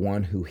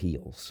 one who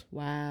heals."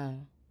 Wow.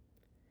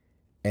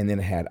 And then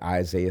it had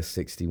Isaiah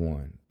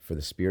 61, "For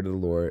the Spirit of the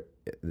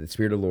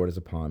Lord is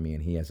upon me,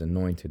 and He has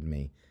anointed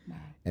me." Wow.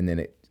 And then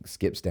it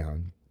skips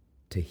down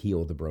to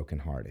heal the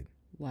brokenhearted.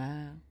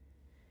 Wow.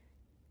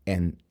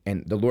 And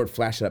the Lord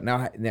flashed it up.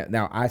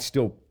 Now I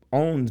still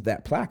owned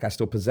that plaque. I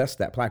still possessed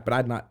that plaque, but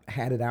I'd not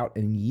had it out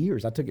in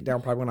years. I took it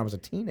down probably when I was a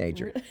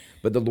teenager.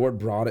 But the Lord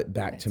brought it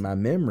back to my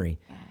memory.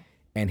 Wow.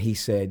 And He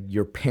said,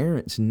 your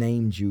parents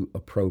named you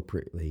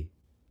appropriately.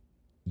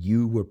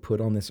 You were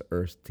put on this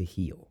earth to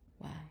heal.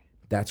 Wow.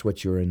 That's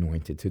what you're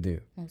anointed to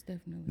do. Most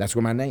definitely. That's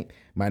what my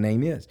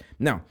name is.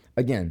 Now,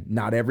 again,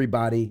 not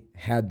everybody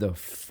had the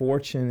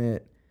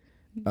fortunate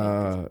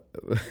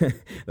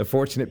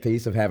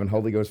piece of having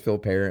Holy Ghost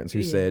filled parents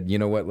who said, you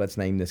know what, let's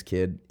name this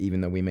kid,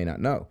 even though we may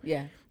not know.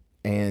 Yeah.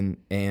 And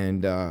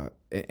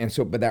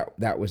so, but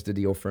that was the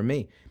deal for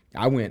me.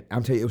 I'm telling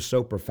you, it was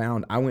so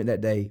profound. I went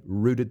that day,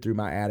 rooted through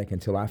my attic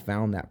until I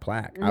found that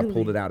plaque. Really? I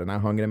pulled it out and I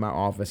hung it in my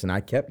office and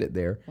I kept it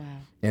there. Wow.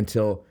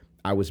 Until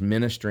I was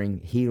ministering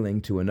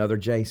healing to another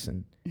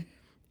Jason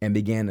and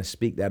began to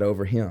speak that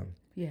over him.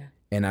 Yeah.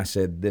 And I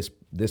said,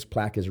 this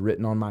plaque is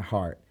written on my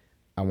heart.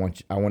 I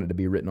want it to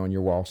be written on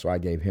your wall. So I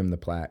gave him the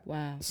plaque.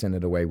 Wow. Sent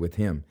it away with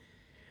him.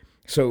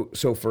 So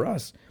for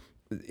us,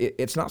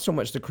 it's not so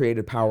much the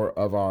creative power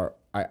of our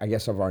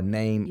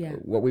name,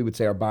 what we would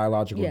say our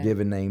biological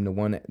given name, the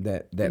one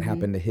that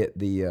happened to hit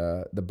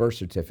the birth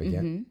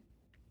certificate. Mm-hmm.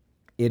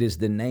 It is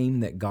the name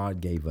that God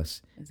gave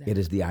us. Exactly. It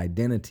is the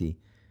identity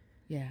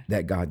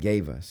that God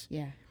gave us.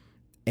 Yeah.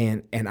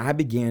 And I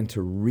began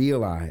to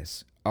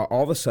realize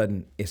all of a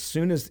sudden, as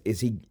soon as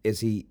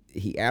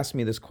he asked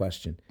me this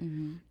question,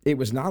 mm-hmm. it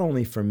was not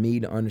only for me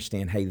to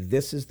understand, hey,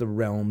 this is the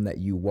realm that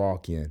you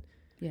walk in.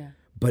 Yeah.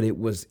 But it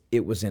was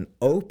an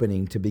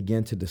opening to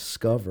begin to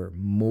discover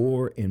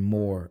more and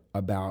more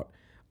about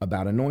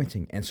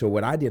anointing. And so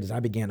what I did is I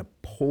began to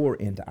pour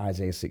into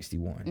Isaiah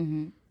 61.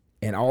 Mm-hmm.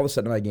 And all of a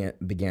sudden I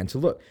began to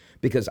look,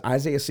 because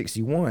Isaiah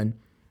 61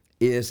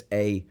 is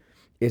a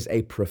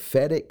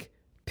prophetic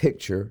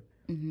picture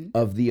mm-hmm.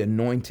 of the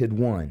anointed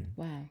one.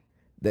 Wow.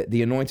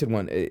 The anointed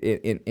one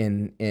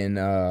in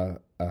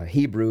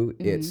Hebrew,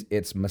 mm-hmm.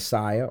 it's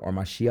Messiah or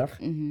Mashiach.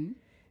 Mm-hmm.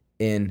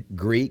 In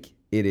Greek,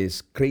 it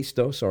is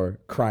Christos or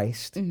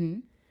Christ. Mm-hmm.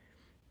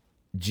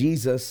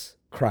 Jesus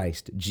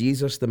Christ,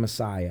 Jesus the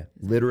Messiah,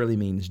 literally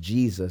means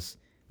Jesus,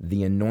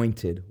 the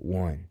anointed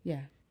one.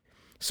 Yeah.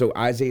 So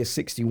Isaiah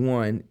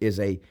 61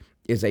 is a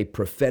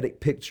prophetic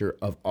picture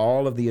of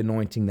all of the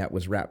anointing that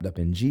was wrapped up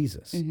in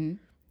Jesus. Mm-hmm.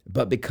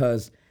 But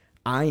because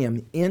I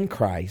am in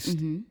Christ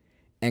mm-hmm.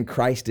 and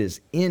Christ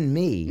is in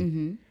me,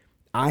 mm-hmm.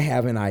 I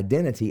have an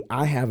identity,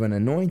 I have an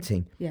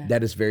anointing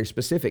that is very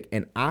specific.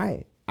 And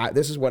I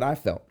this is what I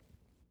felt.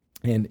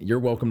 And you're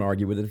welcome to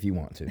argue with it if you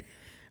want to.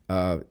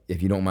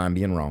 If you don't mind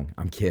being wrong.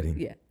 I'm kidding.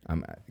 Yeah.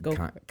 I'm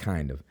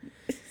kind of.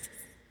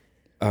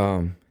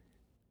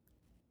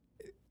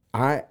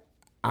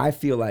 I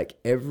feel like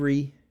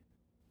every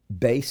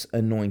base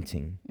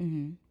anointing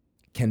mm-hmm.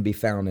 can be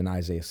found in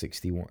Isaiah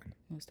 61.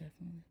 Most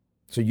definitely.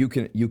 So you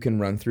can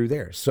run through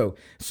there. So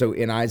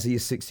in Isaiah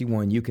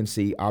 61, you can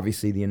see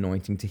obviously the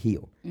anointing to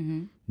heal.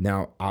 Mm-hmm.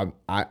 Now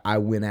I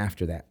went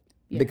after that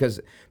because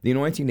the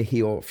anointing to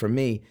heal for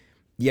me,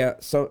 Yeah,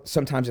 so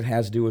sometimes it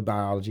has to do with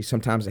biology.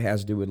 Sometimes it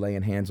has to do with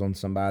laying hands on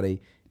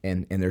somebody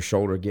and their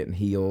shoulder getting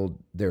healed,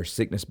 their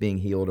sickness being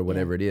healed, or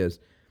whatever it is.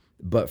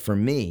 But for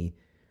me,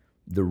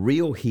 the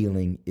real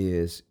healing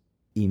is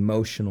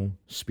emotional,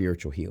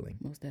 spiritual healing.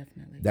 Most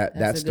definitely.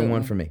 That's the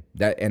one for me.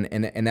 That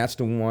and that's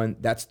the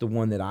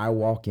one that I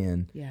walk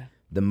in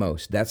the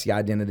most. That's the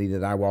identity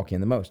that I walk in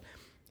the most.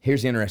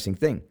 Here's the interesting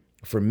thing.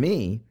 For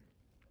me,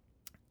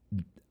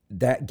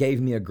 that gave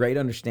me a great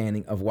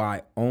understanding of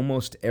why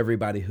almost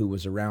everybody who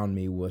was around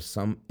me was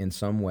in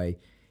some way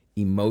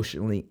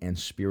emotionally and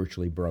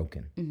spiritually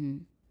broken. Mm-hmm.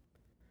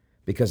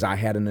 Because I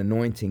had an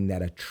anointing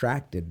that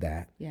attracted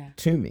that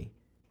to me.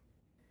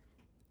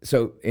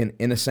 So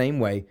in the same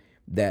way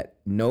that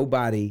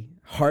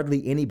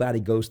hardly anybody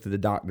goes to the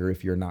doctor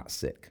if you're not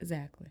sick.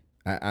 Exactly.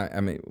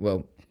 I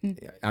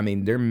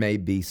mean, there may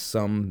be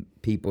some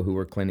people who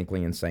are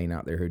clinically insane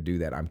out there who do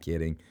that. I'm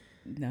kidding.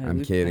 No,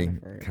 I'm kidding.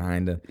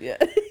 Kind of. Yeah.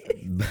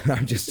 But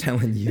I'm just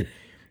telling you,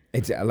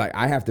 it's like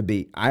I have to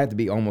be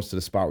almost to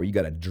the spot where you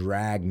got to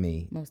drag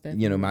me,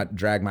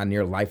 drag my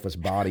near lifeless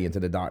body into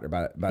the doctor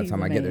by the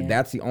time I get there.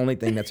 That's the only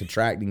thing that's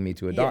attracting me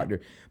to a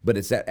doctor. But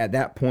it's at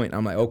that point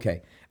I'm like,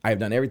 okay, I have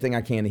done everything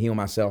I can to heal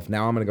myself.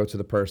 Now I'm going to go to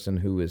the person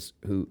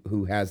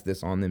who has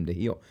this on them to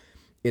heal.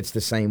 It's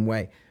the same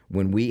way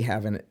when we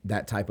have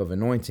that type of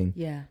anointing.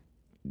 Yeah.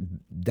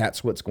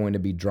 That's what's going to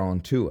be drawn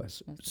to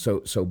us.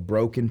 So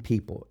broken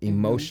people,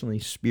 emotionally,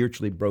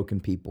 spiritually broken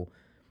people,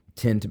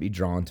 tend to be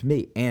drawn to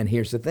me. And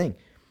here's the thing.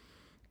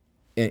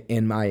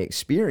 In my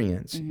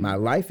experience, my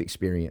life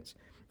experience,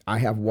 I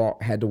have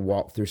had to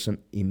walk through some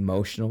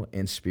emotional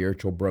and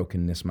spiritual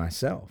brokenness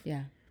myself.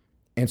 Yeah.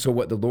 And so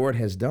what the Lord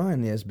has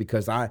done is,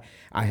 because I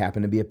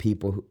happen to be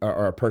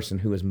a person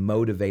who is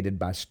motivated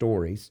by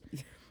stories,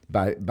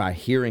 by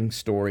hearing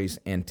stories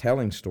and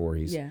telling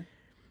stories. Yeah.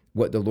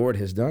 What the Lord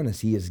has done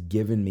is he has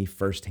given me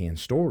firsthand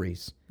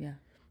stories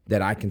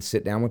that I can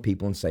sit down with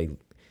people and say,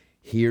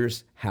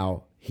 here's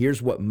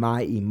what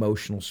my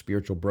emotional,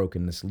 spiritual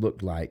brokenness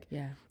looked like.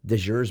 Yeah.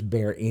 Does yours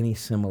bear any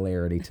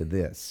similarity to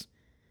this?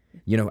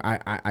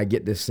 I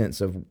get this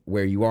sense of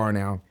where you are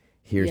now.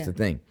 Here's the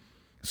thing.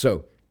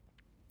 So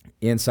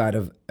inside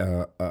of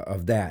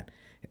that,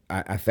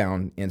 I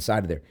found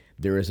inside of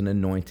there is an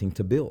anointing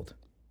to build.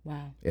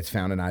 Wow. It's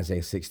found in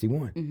Isaiah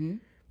 61. Mm-hmm.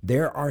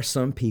 There are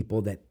some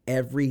people that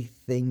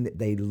everything that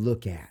they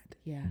look at,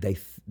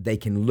 they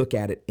can look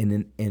at it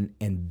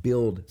and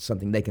build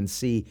something. They can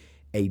see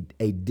a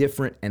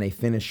different and a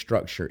finished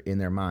structure in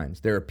their minds.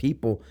 There are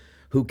people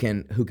who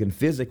can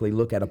physically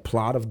look at a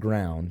plot of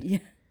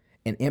ground,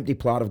 an empty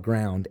plot of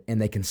ground,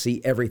 and they can see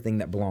everything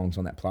that belongs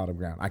on that plot of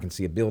ground. I can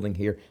see a building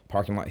here,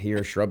 parking lot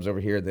here, shrubs over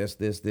here, this,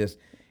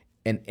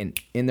 and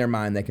in their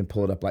mind they can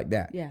pull it up like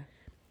that. Yeah,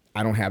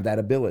 I don't have that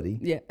ability.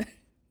 Yeah,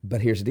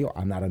 but here's the deal: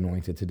 I'm not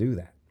anointed to do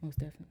that. Most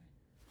definitely.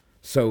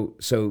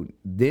 So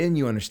then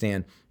you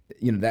understand,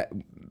 that,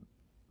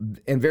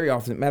 and very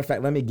often, matter of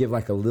fact, let me give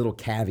like a little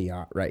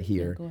caveat right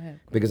here. Yeah, go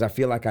ahead. Because I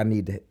feel like I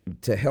need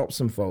to help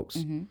some folks.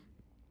 Mm-hmm.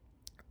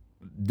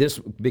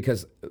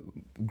 Because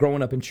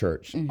growing up in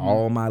church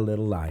all my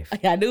little life.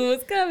 I knew it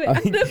was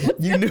coming.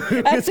 You knew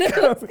it was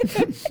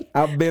coming.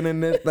 I've been in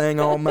this thing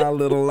all my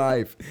little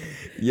life.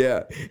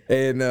 Yeah.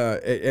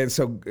 And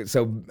so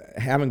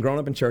having grown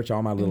up in church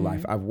all my little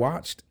life, I've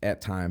watched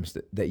at times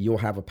that you'll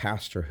have a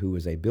pastor who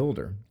is a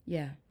builder.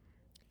 Yeah.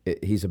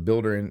 He's a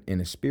builder in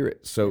his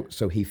spirit.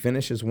 So he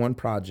finishes one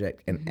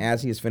project, and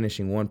as he is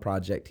finishing one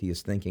project, he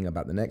is thinking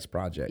about the next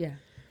project. Yeah.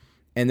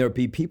 And there'll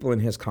be people in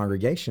his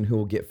congregation who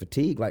will get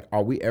fatigued. Like,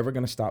 are we ever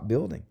going to stop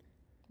building?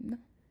 No.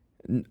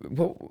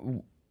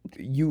 Well,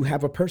 you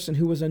have a person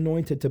who is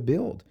anointed to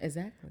build.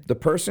 Exactly. The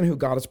person who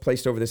God has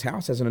placed over this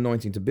house has an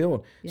anointing to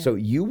build. Yeah. So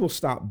you will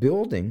stop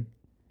building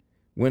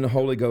when the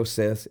Holy Ghost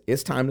says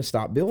it's time to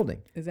stop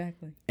building.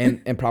 Exactly.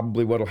 And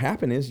probably what'll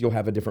happen is you'll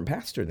have a different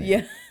pastor then.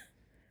 Yeah.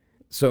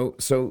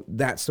 So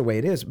that's the way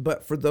it is.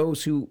 But for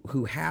those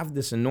who have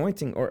this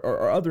anointing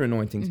or other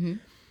anointings,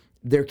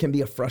 there can be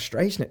a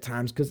frustration at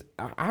times, because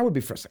I would be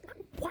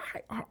frustrated.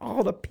 Why are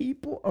all the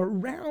people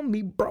around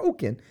me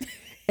broken?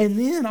 And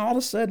then all of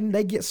a sudden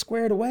they get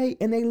squared away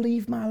and they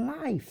leave my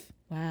life.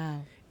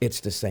 Wow.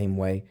 It's the same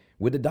way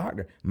with the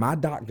doctor. My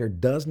doctor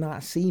does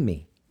not see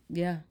me.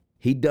 Yeah.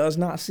 He does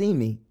not see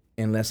me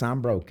unless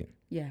I'm broken.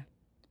 Yeah.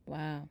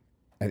 Wow.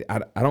 I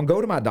don't go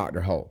to my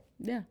doctor whole.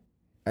 Yeah.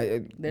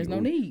 There's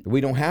no need.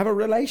 We don't have a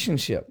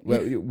relationship.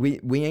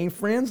 We ain't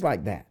friends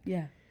like that.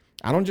 Yeah.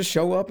 I don't just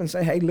show up and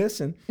say, hey,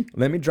 listen,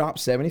 let me drop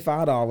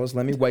 $75.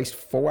 Let me waste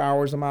 4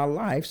 hours of my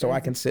life so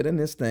I can sit in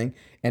this thing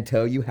and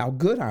tell you how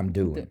good I'm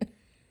doing.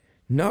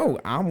 No,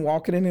 I'm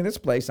walking into this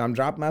place. I'm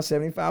dropping my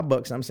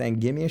 $75. I'm saying,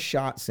 give me a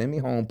shot, send me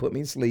home, put me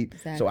to sleep,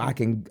 so I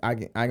can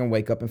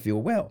wake up and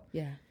feel well.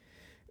 Yeah.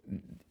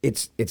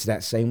 It's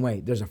that same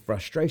way. There's a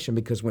frustration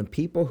because when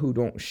people who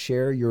don't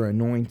share your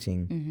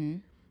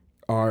anointing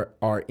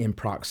are in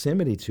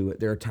proximity to it,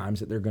 there are times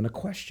that they're going to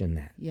question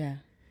that. Yeah.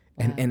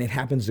 And it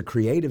happens to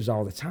creatives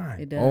all the time.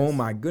 It does. Oh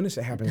my goodness,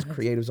 it happens to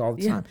creatives all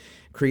the time.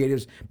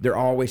 Creatives, they're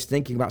always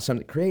thinking about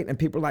something to create, and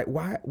people are like,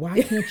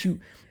 why can't you?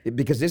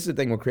 Because this is the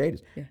thing with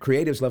creatives.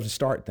 Creatives love to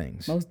start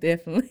things. Most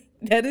definitely.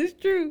 That is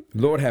true.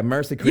 Lord have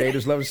mercy,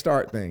 creatives love to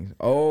start things.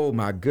 Oh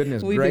my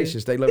goodness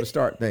gracious, they love to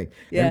start things.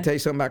 Let me tell you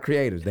something about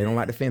creatives. They don't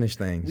like to finish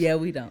things. Yeah,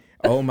 we don't.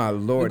 Oh my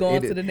Lord. We're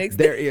going to the next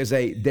there is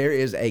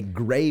a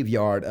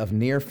graveyard of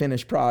near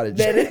finished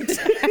projects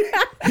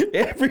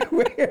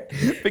everywhere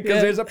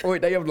because there's a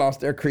point they have lost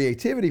their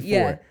creativity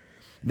for it.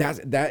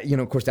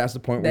 Of course, that's the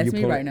point where that's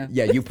you pull right in, now.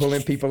 you pull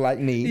in people like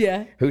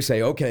me who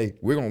say, okay,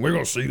 we're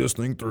gonna see this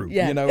thing through.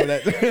 Yeah. You know,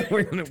 that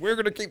we're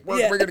gonna keep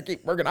working, we're gonna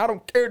keep working. I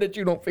don't care that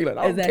you don't feel it.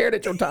 I don't care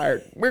that you're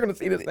tired. We're gonna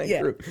see this thing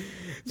through.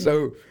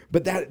 So,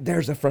 but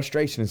there's a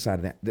frustration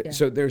inside of that.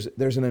 So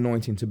there's an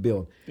anointing to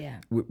build. Yeah.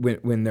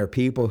 When there are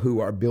people who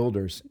are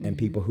builders and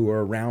people who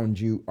are around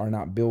you are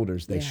not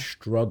builders, they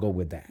struggle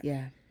with that.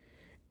 Yeah.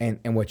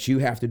 And what you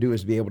have to do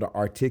is be able to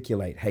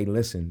articulate, hey,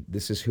 listen,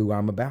 this is who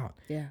I'm about.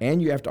 Yeah.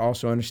 And you have to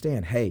also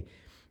understand, hey,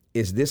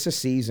 is this a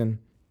season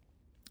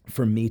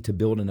for me to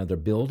build another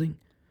building?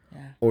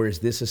 Yeah. Or is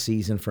this a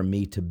season for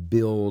me to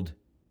build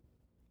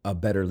a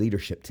better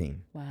leadership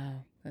team?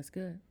 Wow, that's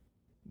good.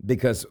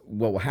 Because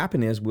what will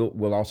happen is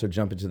we'll also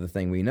jump into the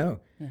thing we know.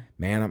 Yeah.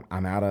 Man,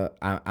 I'm out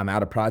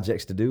of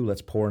projects to do.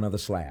 Let's pour another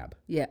slab.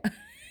 Yeah.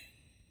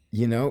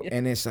 You know,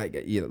 and it's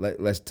like,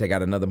 let's take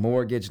out another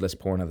mortgage. Let's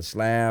pour another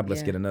slab.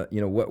 Let's get another,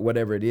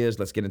 whatever it is,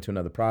 let's get into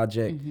another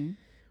project. Mm-hmm.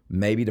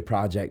 Maybe the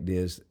project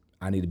is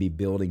I need to be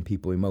building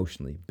people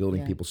emotionally,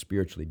 building people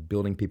spiritually,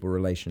 building people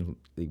relationally,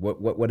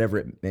 whatever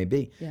it may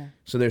be. Yeah.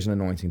 So there's an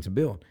anointing to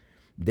build.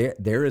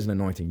 There is an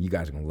anointing. You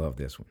guys are going to love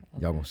this one.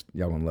 Okay.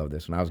 Y'all gonna love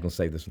this one. I was going to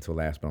save this until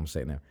last, but I'm going to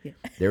say it now. Yeah.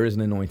 There is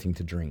an anointing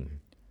to dream.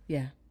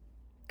 Yeah.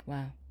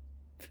 Wow.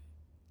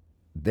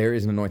 There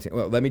is an anointing.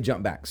 Well, let me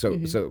jump back. So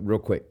real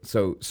quick.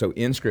 So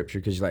in Scripture,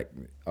 because you're like,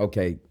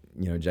 okay,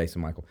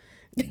 Jason, Michael,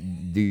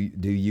 do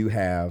you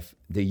have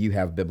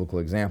biblical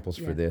examples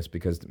for this?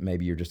 Because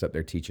maybe you're just up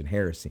there teaching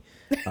heresy.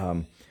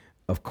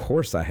 Of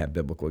course, I have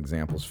biblical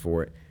examples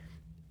for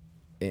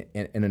it.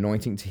 An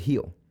anointing to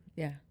heal.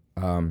 Yeah.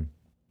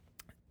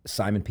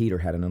 Simon Peter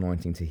had an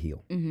anointing to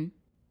heal. Mm-hmm.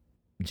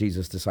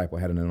 Jesus' disciple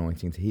had an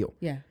anointing to heal.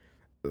 Yeah.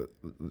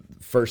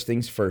 First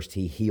things first,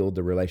 he healed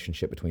the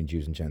relationship between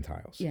Jews and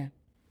Gentiles. Yeah.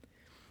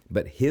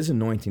 But his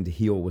anointing to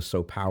heal was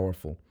so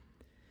powerful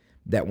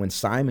that when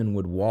Simon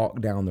would walk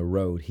down the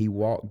road, he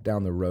walked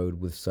down the road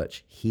with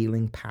such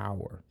healing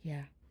power.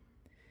 Yeah.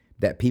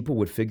 That people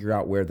would figure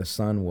out where the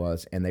sun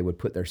was and they would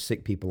put their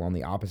sick people on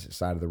the opposite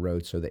side of the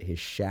road so that his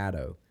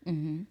shadow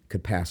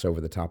could pass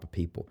over the top of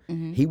people.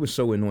 Mm-hmm. He was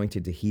so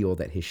anointed to heal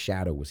that his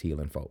shadow was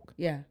healing folk.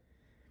 Yeah.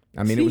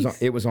 I mean,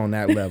 it was on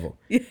that level.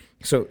 Yeah.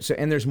 So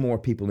and there's more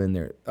people in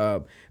there.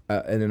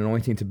 An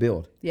anointing to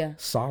build. Yeah.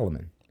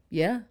 Solomon.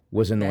 Yeah.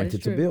 Was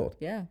anointed to build.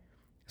 Yeah.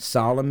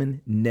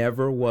 Solomon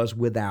never was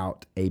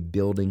without a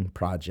building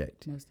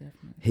project. Most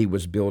definitely. He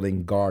was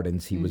building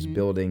gardens. He was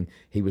building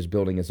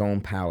his own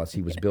palace.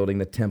 He was building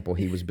the temple.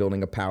 He was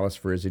building a palace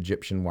for his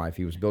Egyptian wife.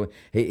 He was building.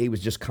 He was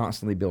just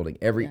constantly building.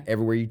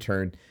 Everywhere you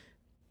turn,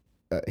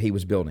 he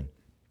was building.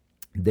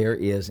 There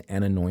is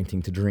an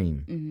anointing to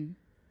dream. Mm-hmm.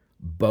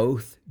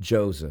 Both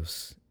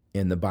Josephs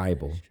in the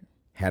Bible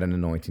had an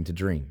anointing to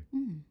dream.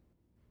 Mm.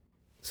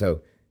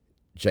 So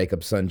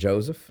Jacob's son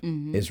Joseph,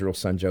 Israel's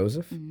son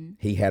Joseph,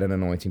 he had an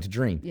anointing to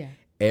dream. Yeah.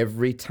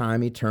 Every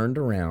time he turned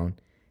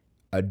around,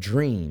 a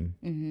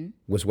dream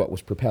was what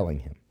was propelling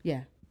him.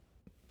 Yeah.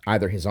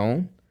 Either his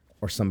own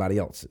or somebody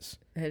else's.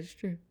 That is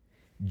true.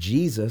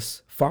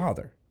 Jesus'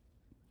 father,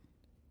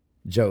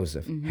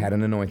 Joseph, had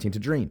an anointing to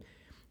dream.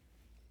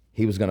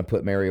 He was going to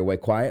put Mary away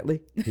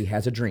quietly. He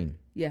has a dream.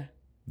 Yeah.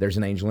 There's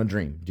an angel in a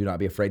dream. Do not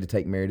be afraid to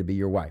take Mary to be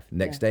your wife.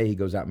 Next day, he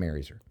goes out and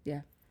marries her.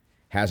 Yeah.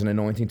 Has an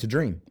anointing to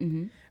dream.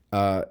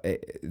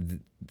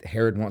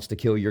 Herod wants to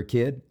kill your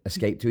kid.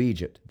 Escape to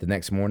Egypt. The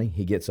next morning,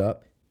 he gets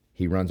up.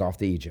 He runs off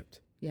to Egypt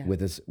with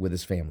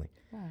his family.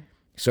 Wow.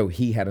 So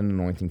he had an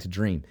anointing to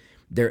dream.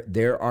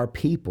 There are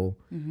people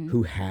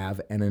who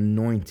have an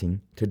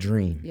anointing to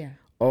dream. Yeah.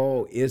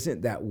 Oh,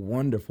 isn't that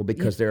wonderful?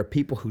 Because there are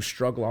people who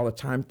struggle all the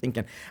time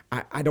thinking,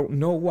 I don't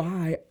know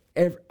why.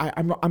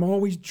 I'm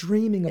always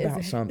dreaming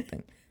about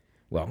something.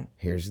 Well,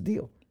 here's the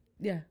deal.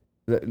 Yeah.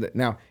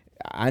 Now,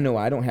 I know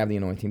I don't have the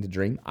anointing to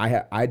dream.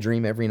 I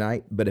dream every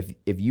night, but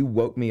if you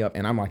woke me up,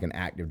 and I'm like an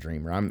active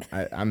dreamer,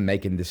 I'm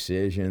making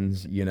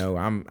decisions.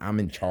 I'm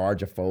in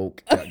charge of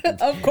folk.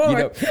 Of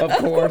course, of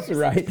course,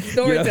 right?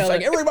 Storyteller. It's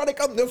like everybody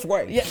come this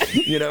way.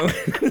 Yeah.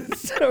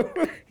 So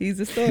he's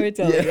a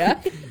storyteller.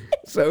 Yeah.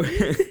 So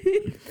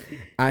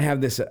I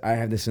have this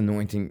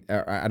anointing.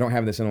 I don't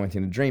have this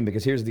anointing to dream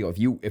because here's the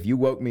deal. If you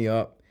woke me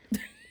up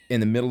in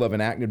the middle of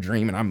an active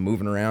dream and I'm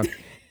moving around,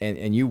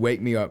 and you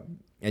wake me up.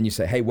 And you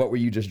say, hey, what were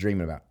you just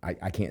dreaming about?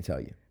 I can't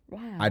tell you.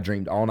 Wow. I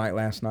dreamed all night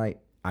last night.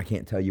 I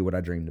can't tell you what I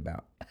dreamed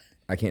about.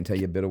 I can't tell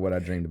you a bit of what I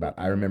dreamed about.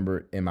 I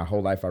remember, in my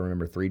whole life, I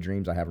remember 3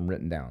 dreams. I have them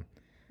written down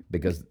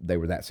because they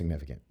were that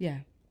significant. Yeah.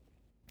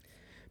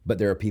 But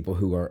there are people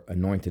who are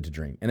anointed to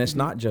dream. And it's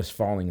not just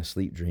falling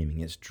asleep dreaming,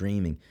 it's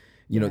dreaming.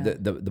 You know,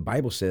 the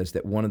Bible says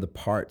that one of the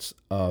parts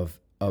of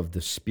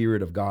the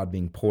Spirit of God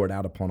being poured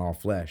out upon all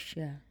flesh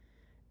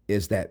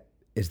is that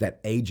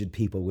aged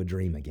people would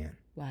dream again.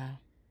 Wow.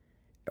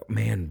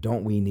 Man,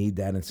 don't we need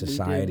that in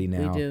society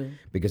now? We do.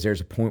 Because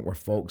there's a point where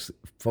folks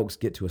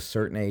get to a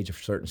certain age, a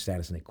certain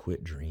status, and they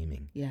quit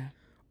dreaming. Yeah.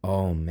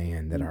 Oh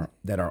man,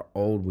 that our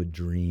old would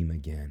dream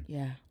again.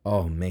 Yeah.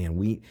 Oh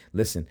man,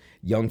 listen,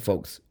 young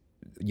folks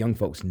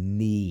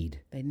need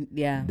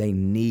they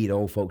need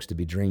old folks to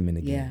be dreaming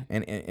again.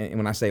 Yeah. And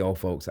when I say old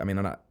folks, I mean,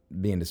 I'm not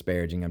being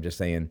disparaging. I'm just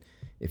saying,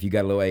 if you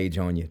got a little age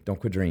on you, don't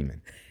quit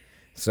dreaming.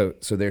 So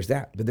there's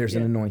that, but there's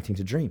an anointing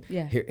to dream.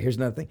 Yeah. Here's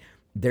another thing.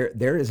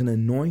 There is an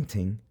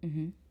anointing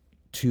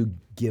to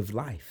give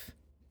life.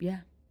 Yeah.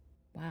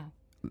 Wow.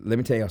 Let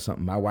me tell y'all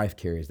something. My wife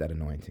carries that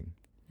anointing.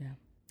 Yeah.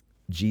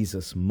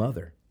 Jesus'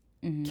 mother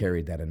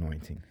carried that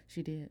anointing.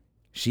 She did.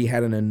 She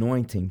had an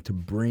anointing to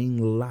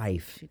bring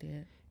life She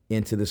did.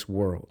 into this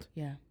world.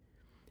 Yeah.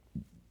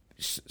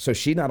 So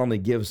she not only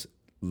gives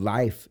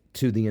life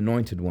to the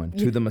anointed one,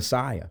 to the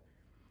Messiah,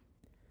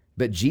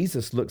 but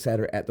Jesus looks at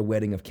her at the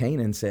wedding of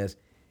Cana and says,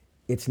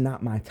 "It's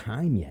not my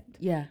time yet."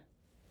 Yeah.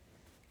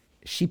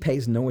 She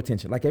pays no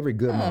attention, like every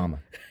good mama.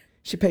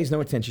 She pays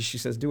no attention. She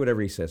says, "Do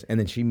whatever he says," and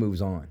then she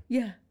moves on.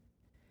 Yeah.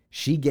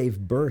 She gave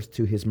birth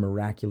to his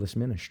miraculous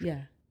ministry.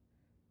 Yeah.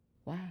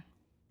 Wow.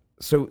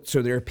 So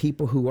there are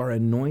people who are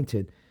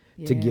anointed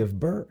to give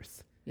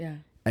birth. Yeah.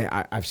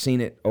 I've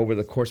seen it over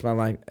the course of my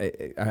life.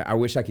 I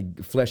wish I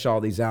could flesh all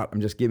these out.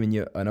 I'm just giving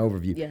you an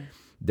overview. Yeah.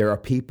 There are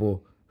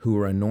people who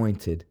are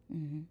anointed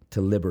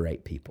to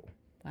liberate people.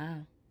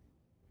 Wow.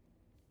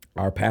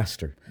 Our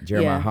pastor,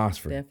 Jeremiah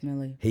Hosford,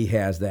 definitely. he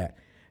has that.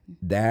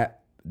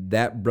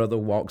 That brother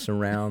walks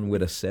around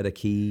with a set of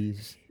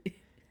keys.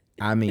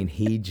 I mean,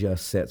 he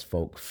just sets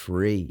folk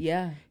free.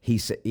 Yeah. He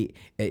said,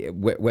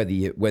 whether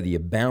you're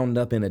bound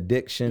up in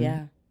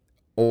addiction,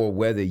 or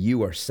whether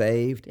you are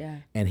saved,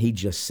 and he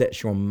just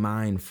sets your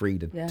mind free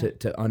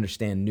to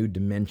understand new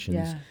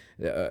dimensions,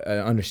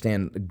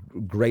 understand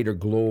greater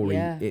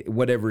glory,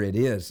 whatever it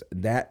is.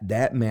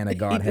 That man of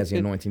God has the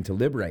anointing to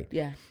liberate.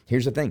 Yeah.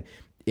 Here's the thing,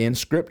 in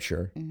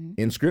Scripture,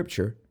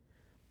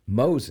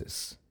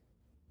 Moses,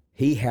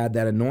 he had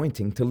that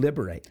anointing to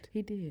liberate.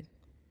 He did.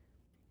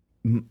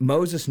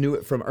 Moses knew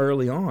it from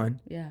early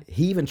on. Yeah.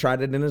 He even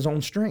tried it in his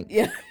own strength.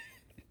 Yeah.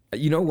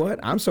 You know what?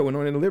 I'm so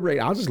anointed to liberate.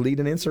 I'll just lead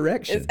an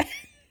insurrection.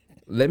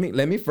 Let me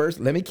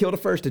kill the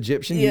first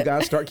Egyptian. You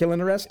guys start killing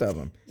the rest of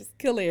them. Just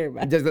kill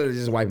everybody.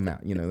 Just wipe them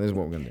out. You know, this is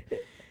what we're gonna do.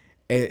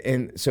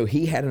 And so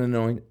he had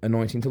an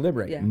anointing to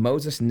liberate. Yeah.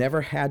 Moses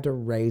never had to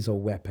raise a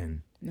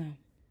weapon. No.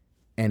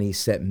 And he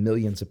set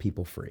millions of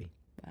people free.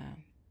 Wow.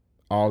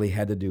 All he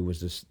had to do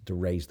was just to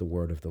raise the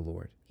word of the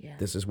Lord. Yeah.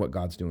 This is what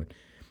God's doing.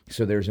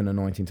 So there's an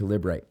anointing to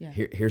liberate. Yeah.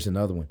 Here's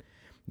another one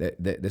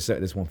that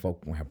this one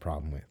folk won't have a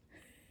problem with.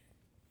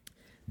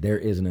 There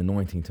is an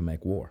anointing to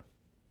make war.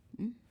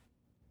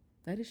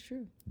 That is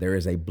true. There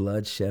is a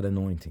bloodshed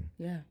anointing.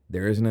 Yeah.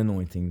 There is an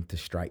anointing to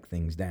strike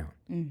things down.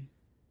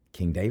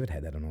 King David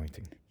had that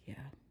anointing. Yeah.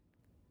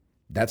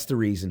 That's the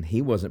reason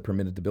he wasn't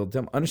permitted to build the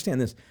temple.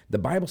 Understand this. The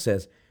Bible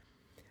says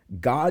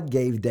God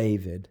gave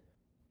David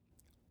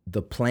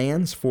the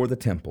plans for the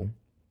temple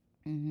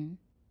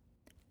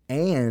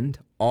and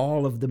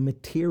all of the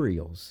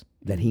materials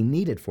that he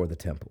needed for the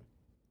temple.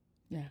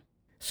 Yeah.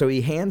 So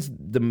he hands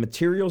the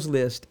materials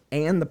list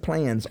and the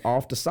plans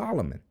off to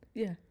Solomon.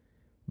 Yeah.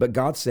 But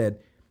God said,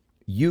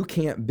 "You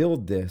can't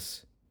build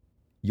this.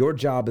 Your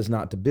job is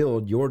not to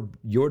build.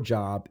 Your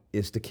job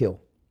is to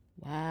kill."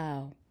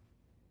 Wow.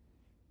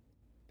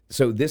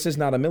 So this is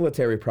not a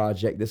military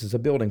project. This is a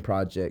building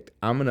project.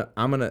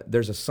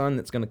 There's a son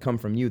that's going to come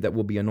from you that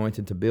will be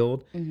anointed to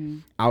build.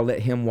 I'll let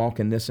him walk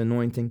in this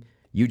anointing.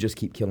 You just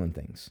keep killing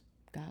things.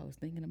 God was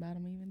thinking about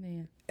him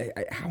even then.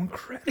 How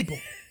incredible.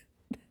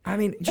 I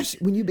mean,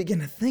 just when you begin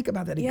to think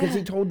about that, because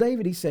he told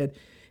David, he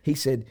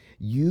said,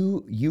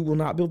 you will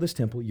not build this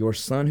temple, your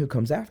son who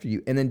comes after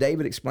you. And then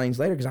David explains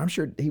later, because I'm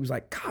sure he was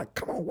like, God,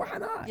 come on, why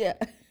not? Yeah.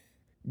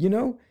 You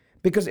know,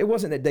 because it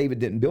wasn't that David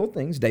didn't build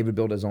things. David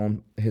built his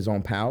own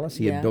palace.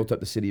 He had built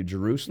up the city of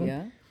Jerusalem.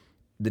 Yeah.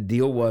 The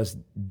deal was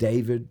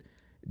David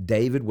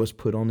was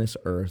put on this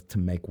earth to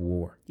make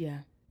war. Yeah.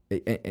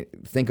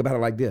 Think about it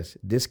like this.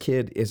 This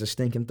kid is a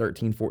stinking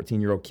 13,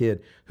 14-year-old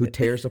kid who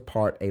tears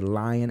apart a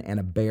lion and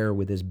a bear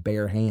with his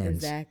bare hands.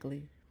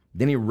 Exactly.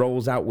 Then he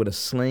rolls out with a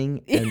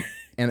sling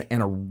and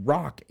a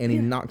rock, and he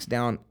knocks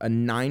down a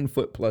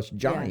 9-foot-plus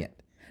giant.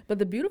 Yeah. But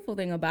the beautiful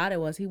thing about it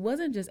was he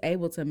wasn't just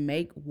able to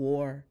make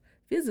war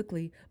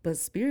physically, but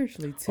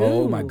spiritually too.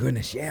 Oh, my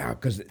goodness, yeah.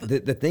 Because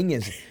the thing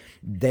is,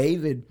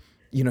 David...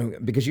 You know,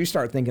 because you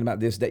start thinking about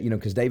this, that, you know,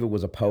 because David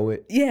was a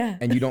poet. Yeah.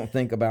 And you don't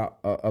think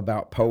about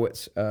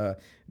poets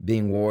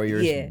being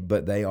warriors,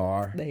 but they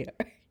are. They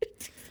are.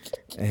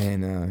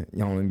 And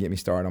y'all don't even get me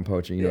started on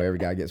poetry. You know, every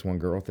guy gets one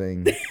girl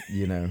thing,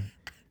 you know.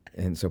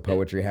 And so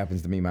poetry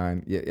happens to be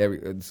mine.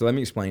 So let me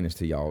explain this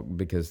to y'all,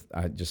 because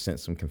I just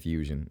sensed some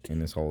confusion in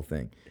this whole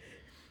thing.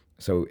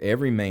 So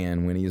every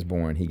man, when he is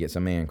born, he gets a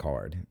man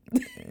card,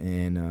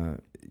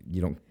 and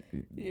you don't,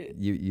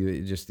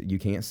 you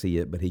can't see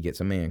it, but he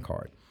gets a man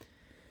card.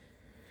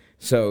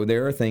 So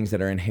there are things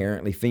that are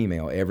inherently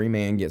female. Every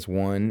man gets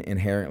one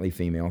inherently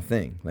female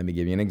thing. Let me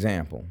give you an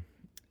example.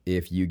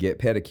 If you get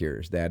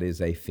pedicures, that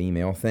is a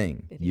female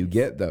thing. You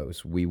get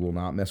those. We will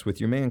not mess with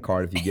your man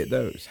card if you get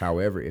those.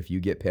 However, if you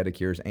get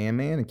pedicures and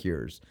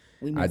manicures,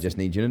 I just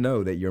need you to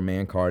know that your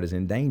man card is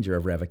in danger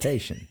of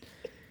revocation.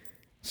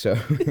 So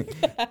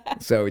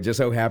it just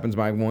so happens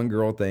my one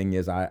girl thing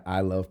is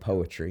I love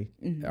poetry.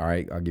 Mm-hmm. All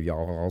right, I'll give you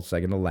all a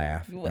second to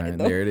laugh.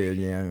 There it is.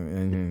 Yeah,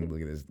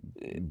 look at this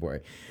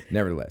boy.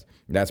 Nevertheless,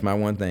 that's my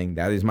one thing.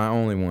 That is my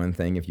only one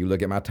thing. If you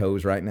look at my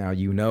toes right now,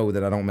 you know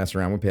that I don't mess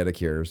around with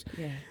pedicures.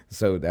 Yeah.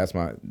 So that's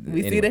my.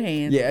 We see the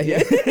hands. Yeah,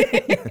 yeah.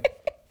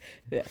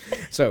 Yeah.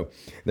 So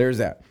there's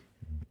that.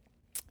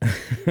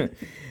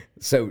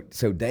 So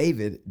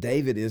David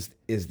is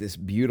this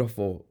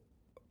beautiful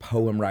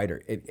poem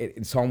writer.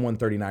 Psalm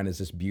 139 is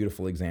this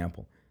beautiful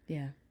example.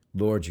 Yeah.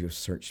 Lord, you have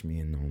searched me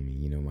and known me.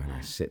 You know, when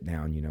I sit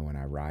down, you know, when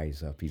I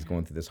rise up. He's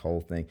going through this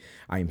whole thing.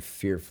 I am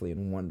fearfully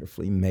and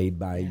wonderfully made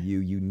by you.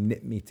 You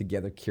knit me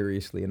together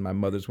curiously in my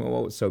mother's womb.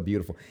 Oh, it's so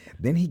beautiful.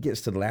 Then he gets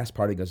to the last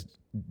part. He goes,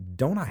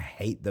 don't I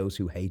hate those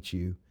who hate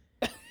you?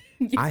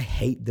 I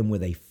hate them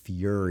with a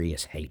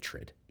furious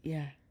hatred.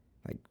 Yeah.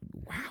 Like,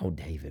 wow,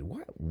 David,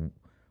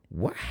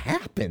 what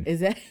happened?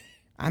 Is that...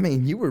 I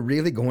mean, you were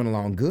really going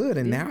along good,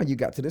 and now you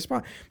got to this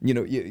spot. You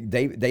know,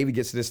 David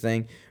gets to this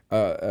thing.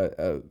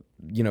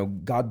 You know,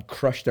 God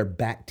crushed their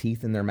back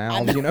teeth in their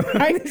mouths. You know,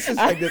 it's just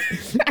like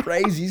this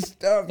crazy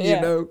stuff. You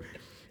know,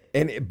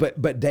 and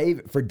but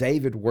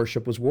David,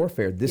 worship was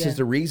warfare. This is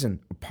the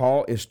reason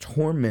Paul is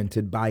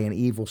tormented by an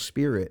evil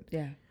spirit.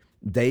 Yeah,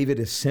 David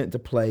is sent to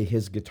play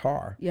his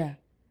guitar. Yeah,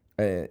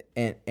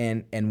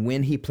 and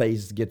when he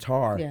plays the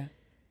guitar,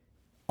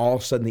 all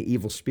of a sudden the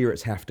evil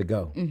spirits have to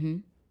go. Mm-hmm.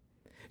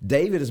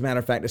 David, as a matter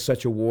of fact, is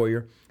such a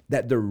warrior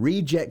that the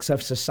rejects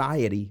of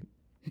society,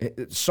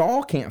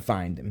 Saul can't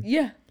find him.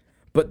 Yeah.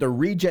 But the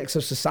rejects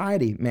of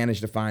society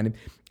manage to find him.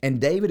 And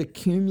David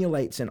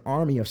accumulates an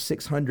army of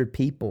 600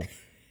 people.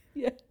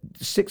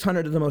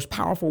 600 of the most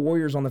powerful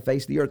warriors on the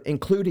face of the earth,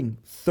 including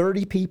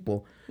 30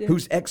 people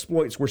whose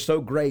exploits were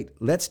so great.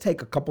 Let's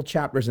take a couple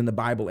chapters in the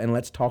Bible and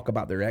let's talk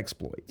about their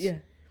exploits. Yeah.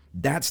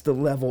 That's the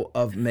level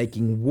of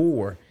making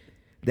war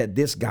that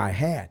this guy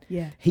had.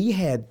 Yeah. He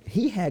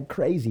had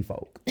crazy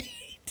folk.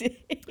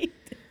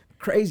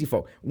 Crazy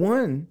folk.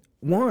 One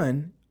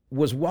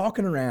was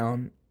walking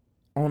around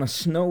on a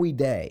snowy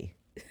day,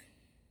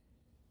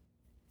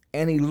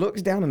 and he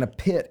looks down in a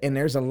pit, and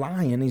there's a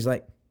lion. He's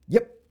like,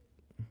 yep,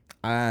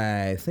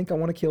 I think I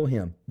want to kill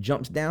him.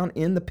 Jumps down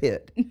in the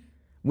pit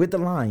with the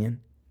lion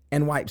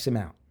and wipes him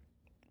out.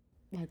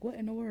 Like, what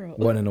in the world?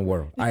 What in the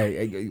world?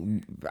 I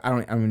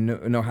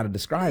don't know how to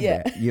describe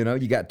that. You know,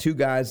 you got two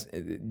guys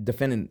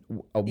defending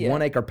a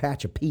 1 acre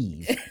patch of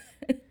peas,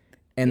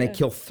 and they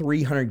kill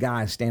 300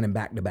 guys standing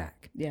back to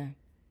back. Yeah.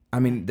 I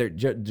mean, they're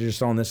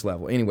just on this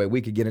level. Anyway, we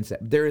could get into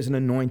that. There is an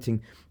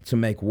anointing to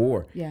make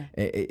war. Yeah.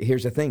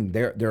 Here's the thing.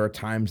 There are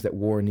times that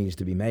war needs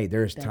to be made.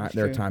 There are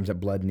times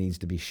that blood needs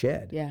to be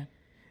shed. Yeah.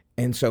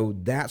 And so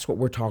that's what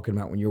we're talking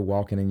about when you're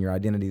walking in your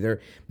identity.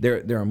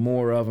 There are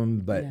more of them,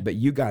 but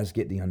you guys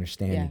get the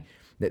understanding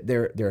that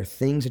there are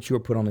things that you are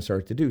put on this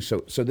earth to do. So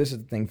this is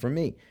the thing for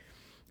me,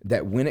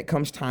 that when it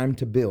comes time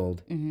to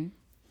build,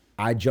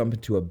 I jump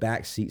into a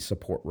backseat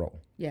support role.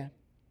 Yeah.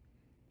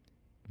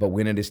 But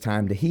when it is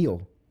time to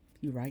heal,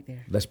 you're right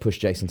there. Let's push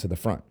Jason to the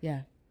front.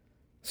 Yeah.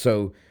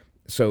 So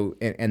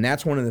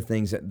that's one of the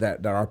things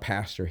that our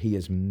pastor, he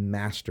is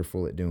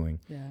masterful at doing,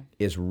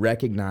 is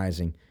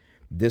recognizing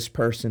this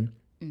person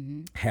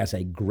has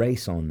a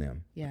grace on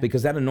them. Yeah.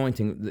 Because that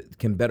anointing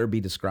can better be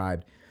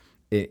described.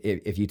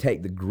 If you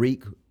take the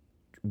Greek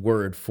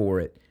word for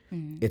it,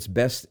 it's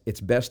best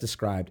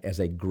described as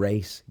a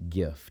grace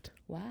gift.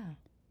 Wow.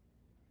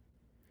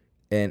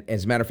 And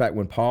as a matter of fact,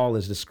 when Paul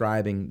is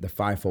describing the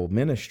fivefold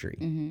ministry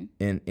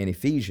in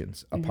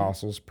Ephesians,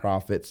 apostles,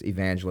 prophets,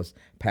 evangelists,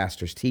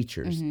 pastors,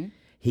 teachers,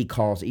 he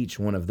calls each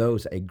one of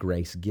those a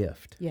grace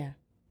gift. Yeah.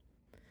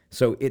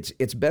 So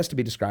it's best to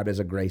be described as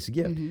a grace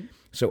gift.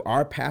 So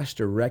our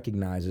pastor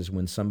recognizes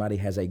when somebody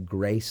has a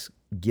grace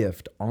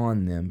gift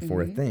on them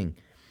for a thing.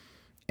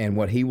 And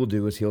what he will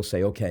do is he'll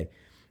say, okay,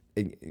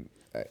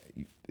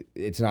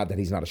 it's not that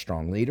he's not a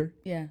strong leader.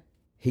 Yeah.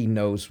 He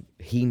knows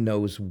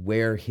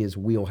where his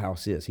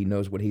wheelhouse is. He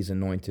knows what he's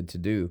anointed to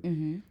do.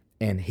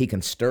 And he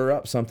can stir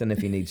up something if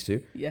he needs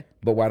to. Yeah.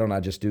 But why don't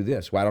I just do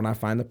this? Why don't I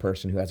find the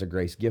person who has a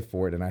grace gift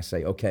for it, and I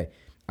say, okay,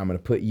 I'm going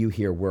to put you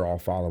here. We're all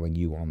following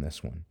you on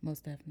this one.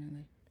 Most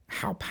definitely.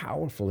 How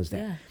powerful is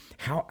that?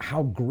 Yeah.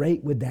 How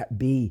great would that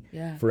be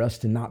for us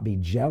to not be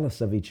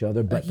jealous of each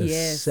other, but to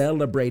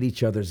celebrate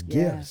each other's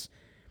gifts?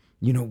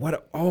 You know, what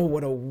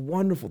a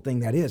wonderful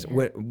thing that is.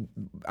 Yeah.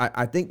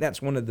 I think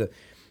that's one of the,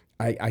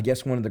 I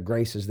guess one of the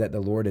graces that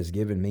the Lord has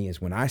given me is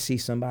when I see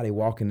somebody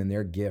walking in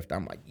their gift,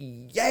 I'm like,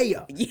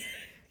 yeah.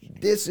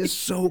 This is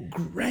so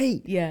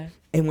great. Yeah.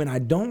 And when I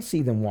don't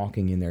see them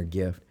walking in their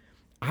gift,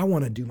 I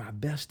want to do my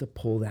best to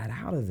pull that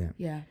out of them.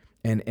 Yeah.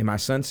 And my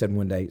son said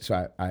one day,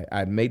 so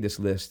I made this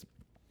list.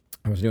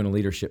 I was doing a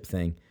leadership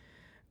thing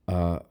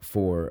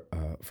for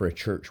a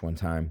church one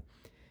time.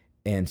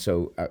 And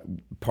so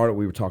part of what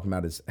we were talking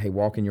about is, hey,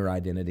 walk in your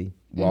identity,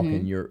 walk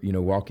in your,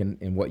 walk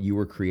in what you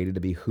were created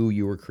to be, who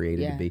you were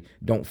created to be.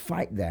 Don't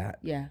fight that.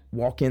 Yeah.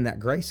 Walk in that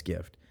grace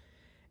gift.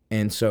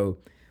 And so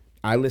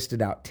I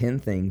listed out 10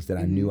 things that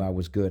I knew I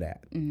was good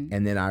at.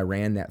 And then I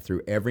ran that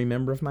through every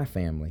member of my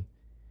family.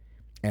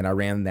 And I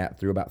ran that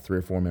through about 3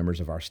 or 4 members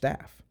of our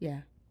staff.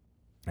 Yeah.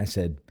 I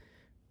said,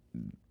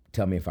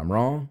 tell me if I'm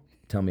wrong.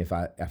 Tell me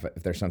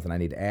if there's something I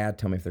need to add.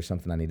 Tell me if there's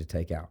something I need to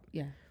take out.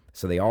 Yeah.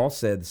 So they all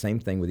said the same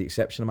thing with the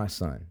exception of my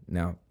son.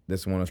 Now,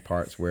 this is one of those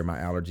parts where my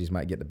allergies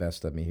might get the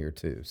best of me here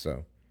too.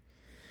 So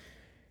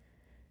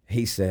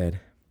he said,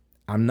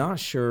 I'm not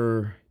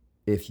sure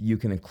if you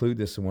can include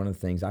this in one of the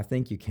things. I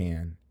think you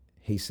can.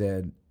 He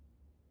said,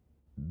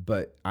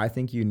 but I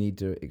think you need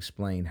to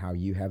explain how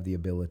you have the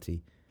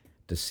ability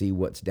to see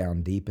what's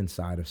down deep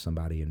inside of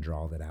somebody and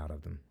draw that out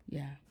of them.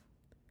 Yeah.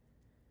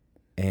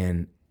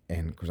 And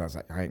because I was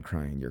like, I ain't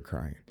crying, you're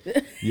crying,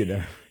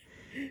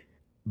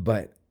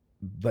 But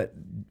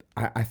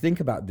I think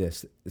about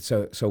this.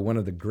 So one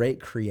of the great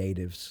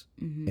creatives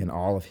in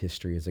all of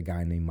history is a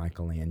guy named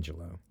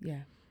Michelangelo.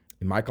 Yeah.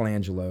 And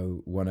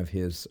Michelangelo, one of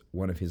his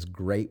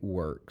great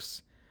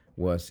works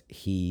was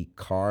he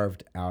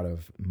carved out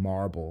of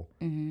marble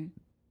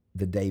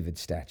the David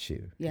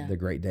statue, the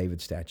great David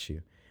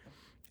statue.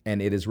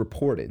 And it is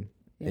reported,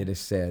 it is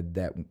said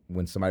that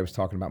when somebody was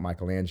talking about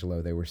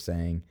Michelangelo, they were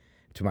saying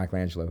to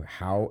Michelangelo,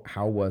 how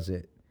was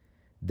it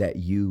that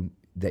you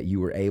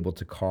were able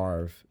to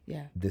carve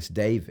this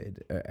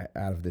David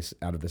out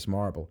of this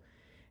marble?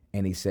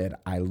 And he said,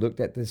 I looked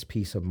at this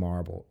piece of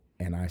marble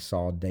and I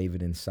saw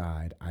David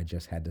inside. I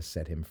just had to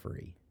set him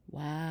free.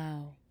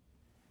 Wow.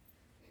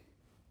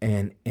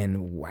 And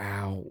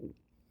wow,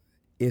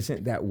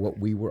 isn't that what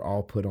we were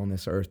all put on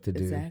this earth to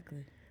do?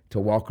 Exactly. To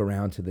walk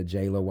around to the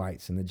J.Lo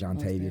Whites and the John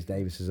Tavius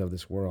Davises of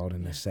this world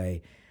and to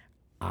say,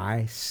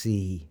 I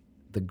see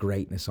the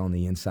greatness on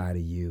the inside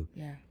of you.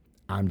 Yeah.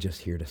 I'm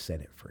just here to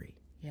set it free.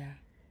 Yeah.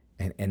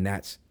 And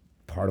that's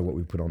part of what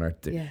we put on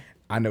earth to do. Yeah.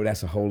 I know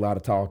that's a whole lot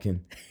of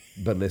talking,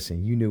 but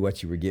listen, you knew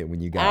what you were getting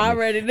when you got I me.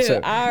 already knew.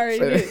 I already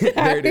knew.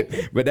 There it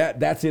is. But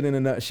that's it in a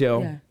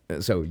nutshell. Yeah.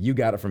 So you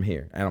got it from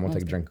here. And I'm going to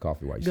take a drink of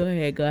coffee while you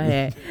say. Go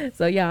ahead.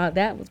 So y'all,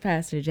 that was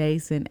Pastor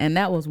Jason, and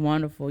that was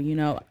wonderful.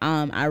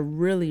 I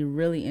really,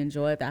 really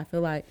enjoyed that. I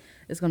feel like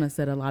it's going to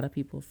set a lot of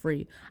people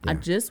free. Yeah. I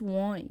just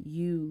want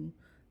you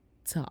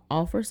to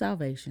offer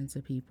salvation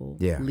to people.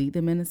 Yeah. Lead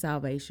them in a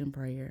salvation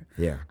prayer.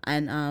 Yeah.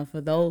 And for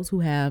those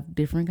who have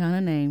different kind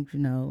of names,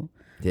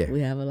 Yeah.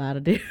 we have a lot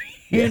of different,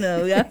 we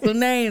got some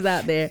names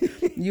out there.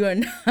 You are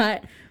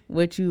not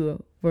what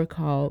you were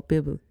called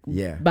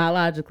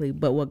biologically,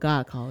 but what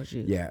God calls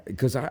you. Yeah,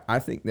 because I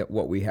think that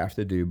what we have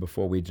to do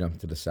before we jump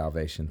to the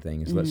salvation thing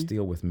is let's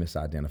deal with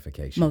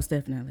misidentification. Most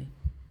definitely.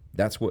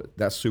 That's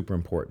super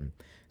important.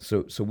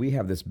 So we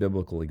have this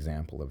biblical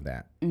example of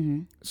that.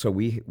 Mm-hmm. So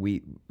we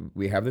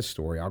have this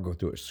story. I'll go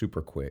through it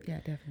super quick.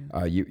 Yeah,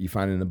 definitely. You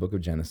find it in the book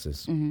of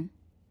Genesis. Mm-hmm.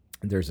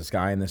 There's this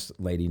guy and this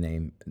lady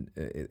named,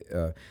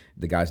 the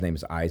guy's name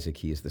is Isaac.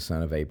 He is the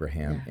son of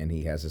Abraham, and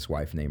he has this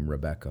wife named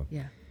Rebekah.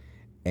 Yeah.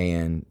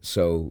 And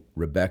so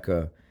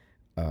Rebekah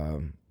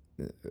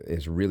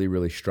is really,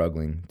 really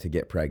struggling to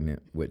get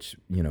pregnant, which,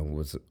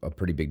 was a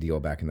pretty big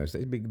deal back in those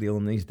days. Big deal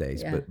in these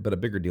days, but a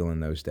bigger deal in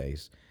those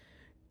days.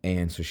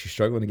 And so she's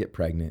struggling to get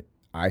pregnant.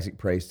 Isaac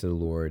prays to the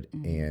Lord,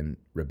 and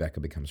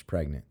Rebekah becomes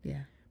pregnant.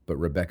 Yeah. But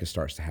Rebekah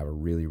starts to have a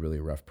really, really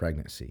rough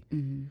pregnancy.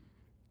 Mm-hmm.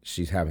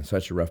 She's having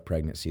such a rough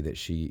pregnancy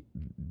that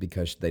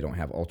because they don't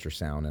have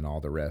ultrasound and all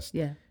the rest,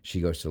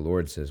 she goes to the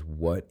Lord and says,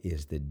 what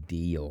is the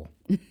deal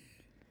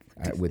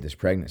with this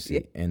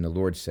pregnancy? And the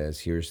Lord says,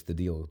 here's the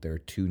deal. There are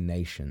 2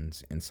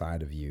 nations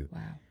inside of you.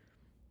 Wow.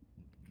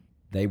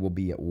 They will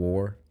be at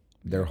war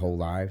their whole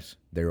lives.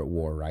 They're at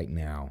war right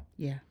now.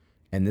 Yeah.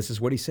 And this is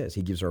what he says.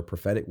 He gives her a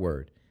prophetic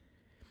word.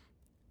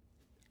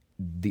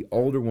 The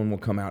older one will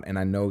come out, and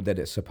I know that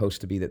it's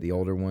supposed to be that the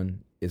older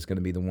one is going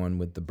to be the one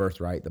with the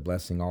birthright, the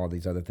blessing, all of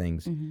these other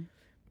things. Mm-hmm.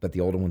 But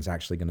the older one's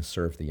actually going to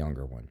serve the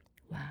younger one.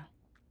 Wow.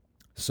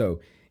 So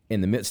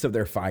in the midst of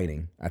their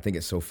fighting, I think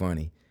it's so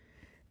funny,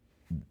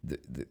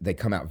 they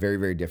come out very,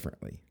 very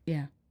differently.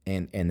 Yeah.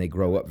 And they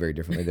grow up very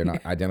differently. They're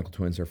not identical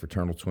twins, they're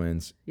fraternal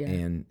twins.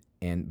 Yeah.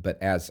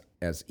 But as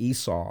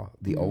Esau,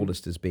 the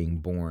oldest, is being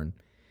born,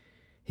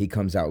 he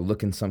comes out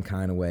looking some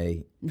kind of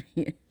way.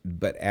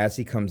 But as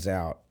he comes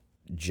out,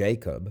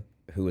 Jacob,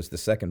 who is the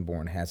second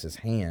born, has his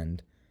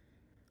hand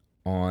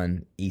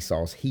on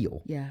Esau's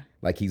heel. Yeah.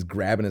 Like he's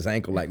grabbing his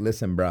ankle, like,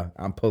 listen, bro,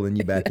 I'm pulling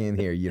you back in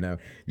here,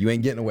 you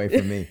ain't getting away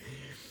from me.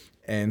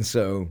 And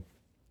so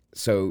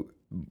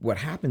what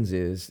happens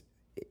is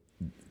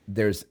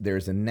there's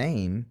a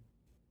name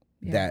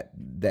that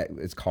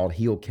is called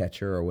heel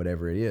catcher or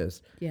whatever it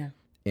is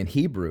in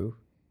Hebrew.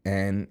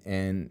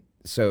 And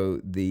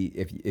so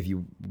if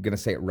you're going to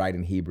say it right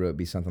in Hebrew, it'd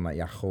be something like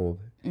Yaakov.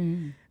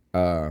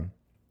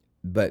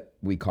 but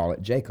we call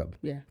it Jacob.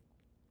 Yeah.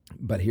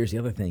 But here's the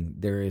other thing.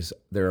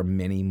 There are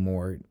many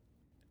more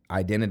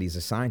identities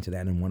assigned to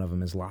that, and one of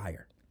them is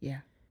liar.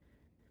 Yeah.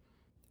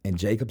 And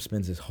Jacob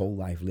spends his whole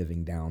life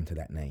living down to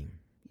that name.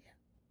 Yeah.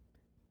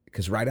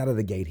 Because right out of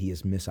the gate, he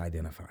is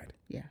misidentified.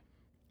 Yeah.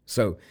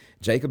 So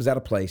Jacob's at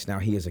a place now.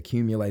 He has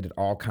accumulated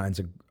all kinds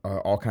of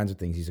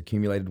things. He's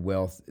accumulated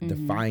wealth,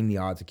 defying the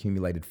odds.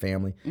 Accumulated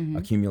family,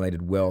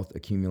 accumulated wealth,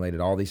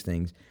 accumulated all these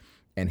things.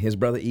 And his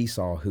brother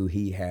Esau, who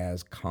he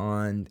has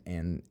conned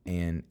and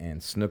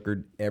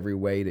snookered every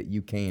way that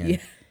you can.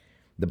 Yeah.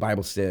 The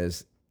Bible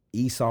says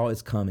Esau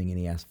is coming, and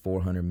he has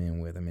 400 men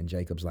with him. And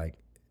Jacob's like,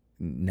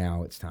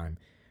 now it's time.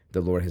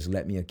 The Lord has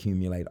let me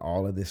accumulate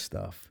all of this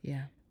stuff,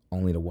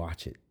 only to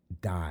watch it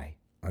die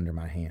under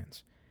my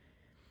hands.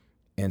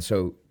 And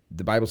so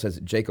the Bible says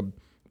that Jacob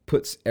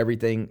puts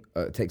everything,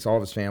 takes all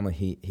of his family.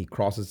 He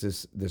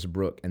crosses this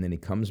brook, and then he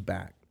comes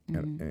back.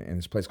 And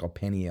this place called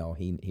Peniel,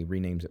 he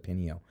renames it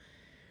Peniel.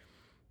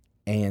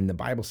 And the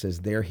Bible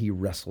says there he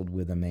wrestled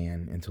with a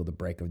man until the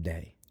break of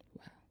day.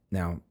 Wow.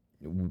 Now,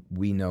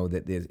 we know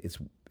that it's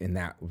in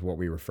that what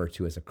we refer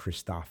to as a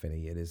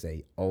Christophany. It is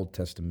a Old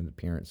Testament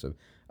appearance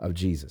of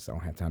Jesus. I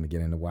don't have time to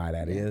get into why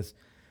that is.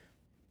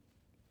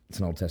 It's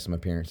an Old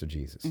Testament appearance of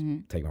Jesus.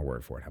 Take my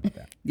word for it. How about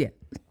that? Yeah.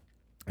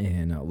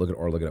 And look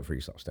it up for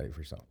yourself. Study it for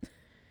yourself.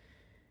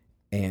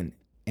 And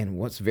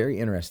what's very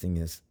interesting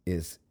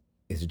is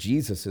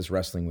Jesus is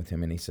wrestling with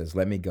him, and he says,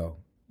 "Let me go."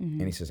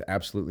 And he says,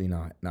 "Absolutely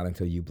not. Not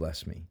until you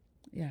bless me.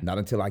 Yeah. Not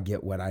until I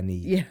get what I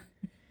need." Yeah.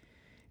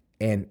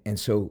 And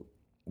so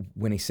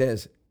when he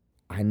says,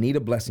 "I need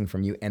a blessing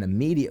from you," and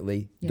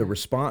immediately the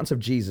response of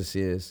Jesus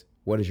is,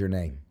 "What is your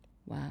name?"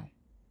 Wow.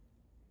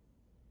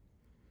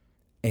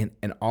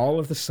 And all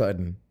of a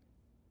sudden,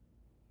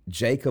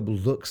 Jacob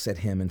looks at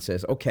him and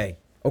says, okay,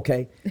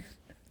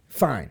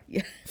 fine,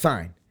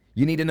 fine.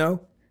 You need to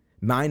know?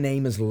 My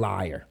name is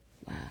Liar.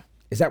 Wow.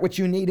 Is that what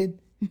you needed?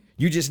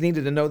 You just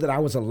needed to know that I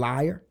was a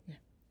liar? Yeah.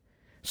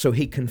 So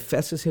he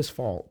confesses his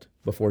fault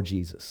before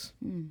Jesus.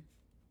 And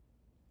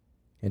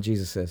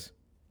Jesus says,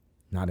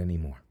 not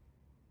anymore.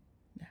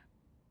 Yeah.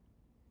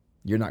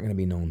 You're not going to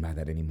be known by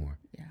that anymore.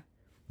 Yeah.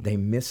 They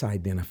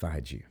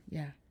misidentified you.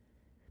 Yeah.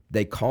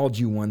 They called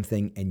you one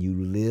thing, and you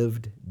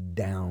lived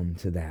down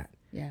to that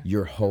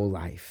your whole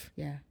life.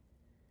 Yeah.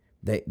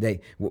 They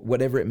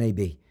whatever it may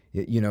be,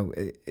 you know,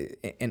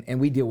 and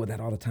we deal with that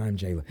all the time,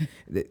 Jayla.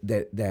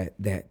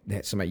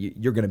 that somebody,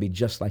 you're going to be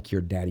just like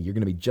your daddy. You're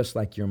going to be just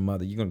like your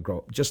mother. You're going to grow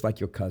up just like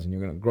your cousin.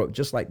 You're going to grow up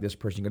just like this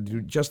person. You're going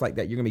to do just like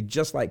that. You're going to be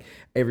just like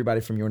everybody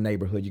from your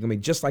neighborhood. You're going to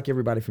be just like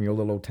everybody from your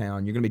little old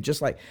town. You're going to be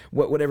just like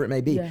whatever it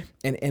may be. Yeah.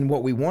 And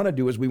what we want to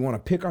do is we want to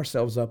pick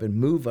ourselves up and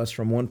move us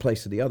from one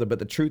place to the other. But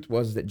the truth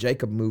was that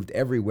Jacob moved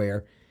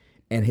everywhere,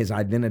 and his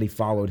identity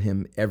followed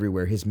him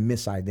everywhere. His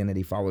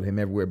misidentity followed him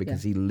everywhere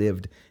because he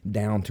lived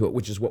down to it,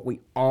 which is what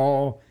we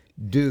all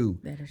do.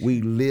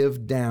 We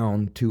live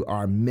down to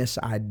our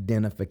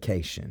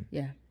misidentification.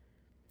 Yeah.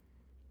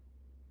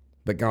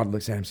 But God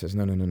looks at him and says,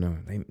 no.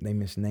 They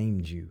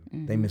misnamed you.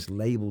 They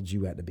mislabeled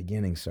you at the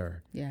beginning,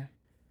 sir. Yeah.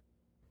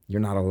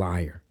 You're not a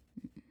liar.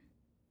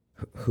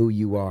 Who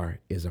you are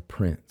is a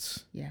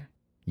prince. Yeah.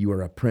 You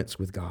are a prince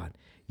with God.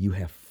 You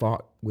have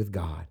fought with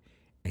God,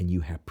 and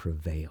you have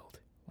prevailed.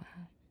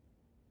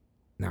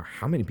 Now,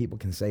 how many people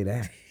can say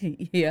that?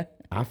 Yeah.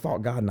 I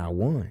fought God and I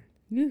won.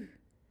 Yeah.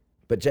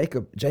 But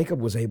Jacob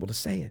was able to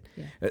say it.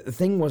 Yeah. The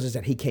thing was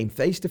that he came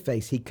face to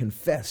face. He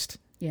confessed.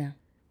 Yeah.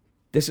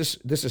 This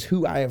is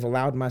who I have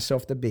allowed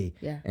myself to be.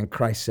 Yeah. And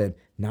Christ said,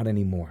 not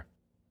anymore.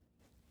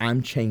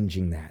 I'm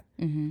changing that.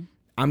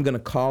 I'm going to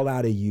call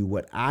out of you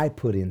what I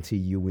put into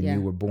you when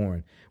you were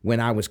born. When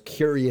I was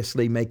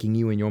curiously making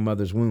you in your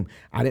mother's womb,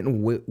 I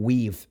didn't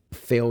weave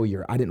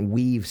failure. I didn't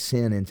weave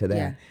sin into that.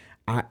 Yeah.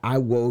 I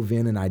wove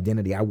in an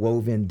identity. I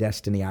wove in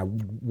destiny. I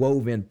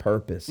wove in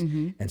purpose.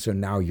 And so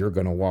now you're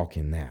going to walk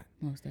in that.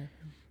 Most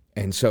definitely.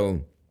 And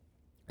so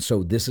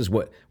this is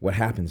what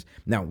happens.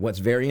 Now, what's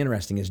very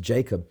interesting is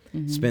Jacob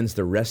spends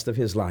the rest of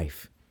his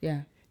life.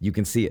 Yeah. You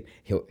can see it.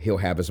 He'll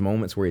have his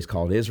moments where he's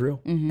called Israel,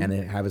 and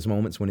he'll have his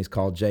moments when he's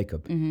called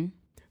Jacob.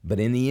 But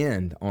in the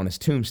end, on his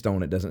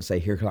tombstone, it doesn't say,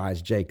 here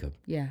lies Jacob.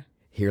 Yeah.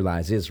 Here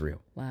lies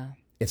Israel. Wow.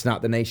 It's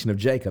not the nation of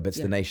Jacob. It's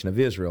the nation of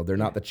Israel. They're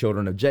not the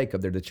children of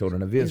Jacob. They're the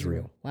children of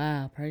Israel.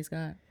 Wow. Praise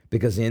God.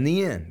 Because in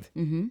the end,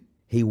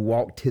 he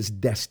walked his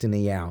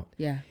destiny out.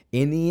 Yeah.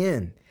 In the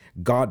end,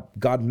 God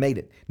made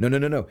it.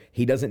 No.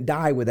 He doesn't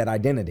die with that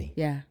identity.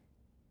 Yeah.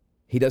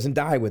 He doesn't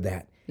die with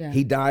that. Yeah.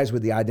 He dies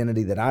with the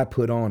identity that I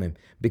put on him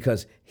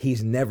because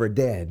he's never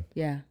dead.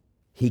 Yeah.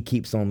 He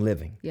keeps on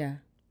living. Yeah.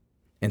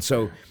 And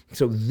so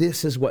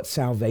this is what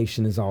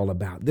salvation is all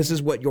about. This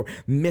is what your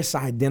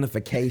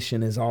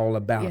misidentification is all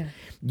about. Yeah.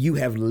 You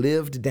have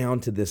lived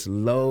down to this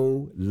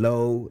low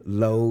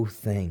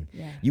thing.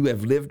 Yeah. You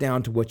have lived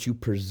down to what you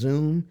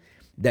presume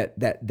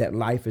that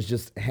life is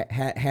just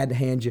had to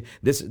hand you.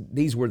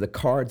 These were the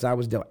cards I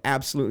was dealt.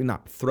 Absolutely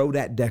not. Throw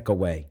that deck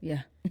away.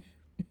 Yeah.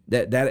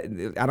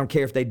 That I don't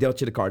care if they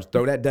dealt you the cards.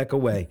 Throw that deck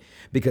away.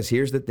 Because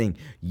here's the thing.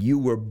 You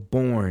were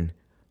born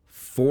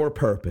for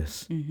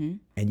purpose, and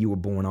you were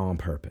born on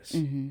purpose.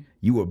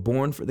 You were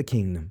born for the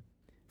kingdom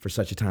for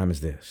such a time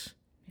as this.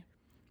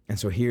 And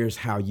so here's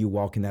how you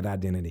walk in that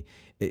identity.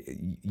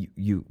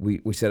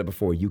 We said it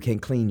before, you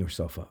can't clean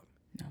yourself up.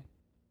 No.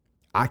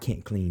 I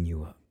can't clean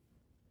you up.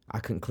 I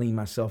couldn't clean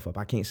myself up.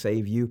 I can't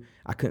save you.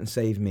 I couldn't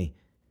save me.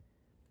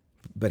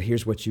 But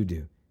here's what you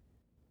do.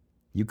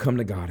 You come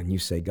to God and you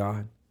say,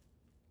 God,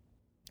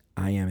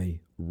 I am a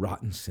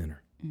rotten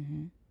sinner.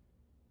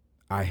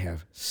 I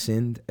have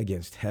sinned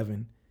against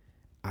heaven.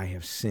 I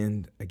have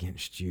sinned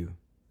against you.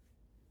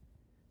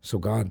 So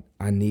God,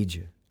 I need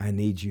you. I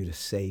need you to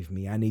save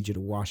me. I need you to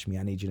wash me.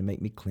 I need you to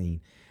make me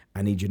clean.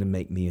 I need you to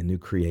make me a new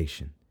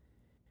creation.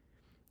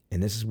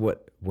 And this is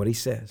what he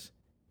says.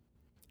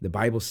 The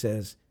Bible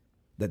says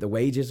that the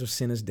wages of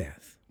sin is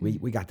death.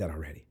 We got that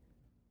already.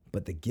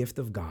 But the gift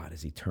of God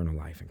is eternal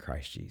life in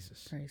Christ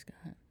Jesus. Praise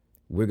God.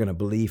 We're going to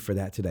believe for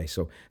that today.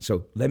 So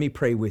let me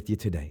pray with you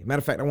today. Matter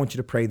of fact, I want you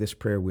to pray this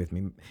prayer with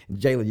me.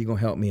 Jayla, you're going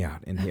to help me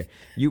out in here.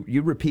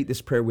 You repeat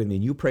this prayer with me,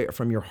 and you pray it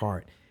from your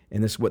heart.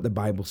 And this is what the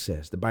Bible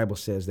says. The Bible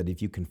says that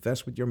if you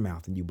confess with your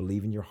mouth and you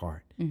believe in your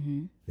heart,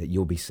 that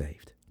you'll be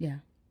saved. Yeah.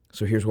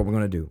 So here's what we're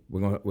going to do.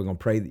 We're going to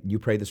pray. You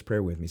pray this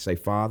prayer with me. Say,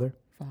 Father,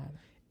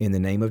 in the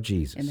name of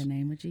Jesus. In the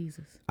name of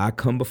Jesus. I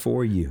come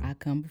before you. I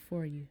come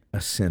before you. A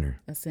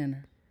sinner. A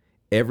sinner.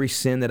 Every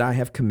sin that I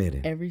have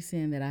committed. Every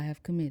sin that I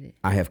have committed.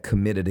 I have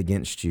committed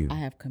against you. I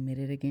have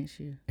committed against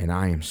you. And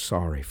I am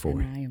sorry for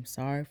it. And I am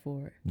sorry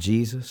for it.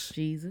 Jesus.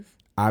 Jesus.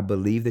 I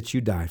believe that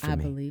you died for me. I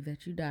believe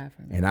that you died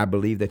for me. And I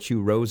believe that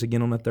you rose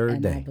again on the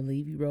third day. And I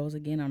believe you rose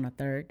again on the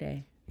third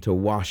day. To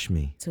wash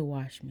me. To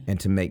wash me. And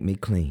to make me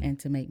clean. And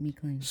to make me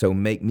clean. So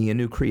make me a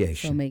new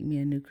creation. So make me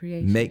a new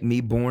creation. Make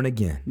me born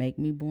again. Make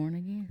me born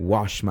again.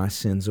 Wash my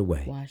sins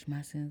away. Wash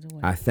my sins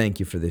away. I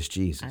thank you for this,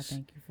 Jesus. I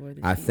thank you for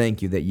this. I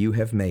thank you that you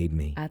have made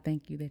me. I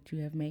thank you that you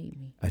have made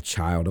me. A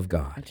child of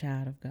God. A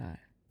child of God.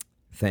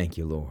 Thank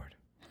you, Lord.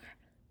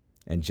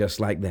 And just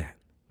like that,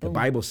 the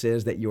Bible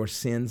says that your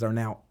sins are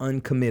now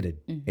uncommitted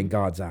in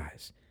God's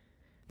eyes.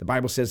 The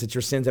Bible says that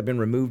your sins have been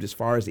removed as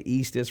far as the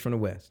east is from the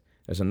west.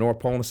 There's a North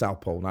Pole and a South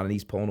Pole, not an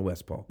East Pole and a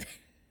West Pole.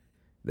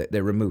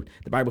 They're removed.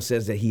 The Bible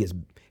says that he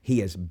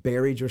has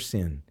buried your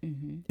sin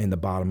in the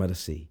bottom of the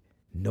sea.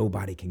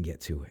 Nobody can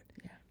get to it.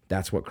 Yeah.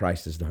 That's what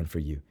Christ has done for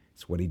you.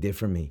 It's what he did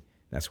for me.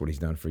 That's what he's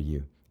done for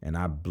you. And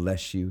I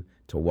bless you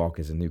to walk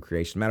as a new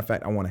creation. Matter of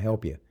fact, I want to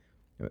help you.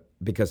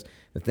 Because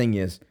the thing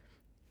is,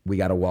 we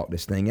got to walk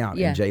this thing out.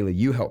 Yeah. And Jayla,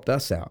 you helped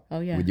us out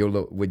with your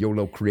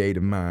little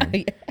creative mind.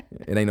 It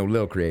ain't no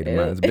little creative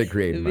mind. It's a big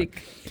creative mind.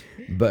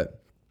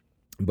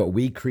 But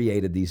we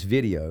created these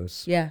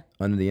videos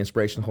under the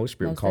inspiration of the Holy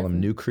Spirit. We call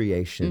them New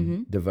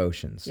Creation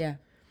Devotions. Yeah.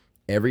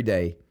 Every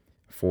day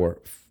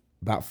for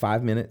about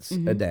 5 minutes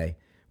a day,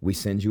 we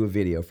send you a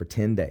video for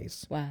 10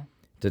 days. Wow.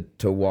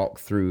 To walk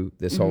through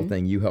this whole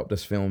thing. You helped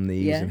us film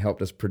these and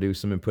helped us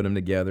produce them and put them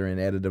together and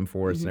edit them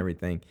for us and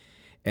everything.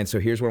 And so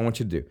here's what I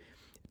want you to do.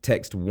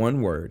 Text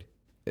one word,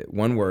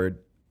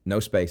 no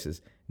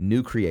spaces,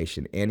 New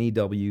Creation,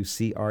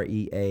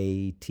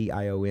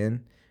 NEWCREATION,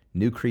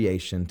 New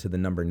Creation to the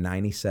number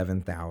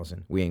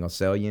 97,000. We ain't gonna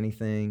sell you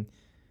anything,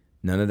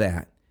 none of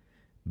that.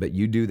 But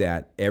you do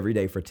that every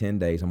day for 10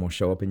 days. I'm gonna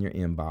show up in your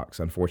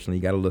inbox. Unfortunately,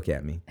 you gotta look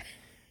at me.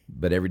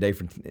 But every day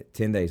for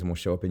 10 days, I'm gonna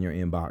show up in your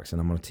inbox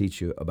and I'm gonna teach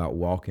you about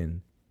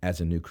walking as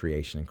a new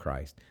creation in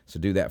Christ. So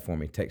do that for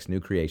me. Text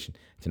New Creation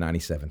to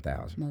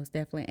 97,000. Most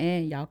definitely.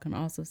 And y'all can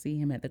also see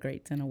him at the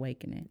Great Tent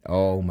Awakening.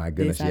 Oh my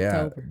goodness. This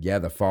October. Yeah,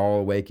 the Fall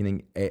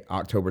Awakening,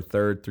 October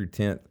 3rd through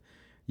 10th.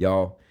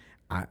 Y'all,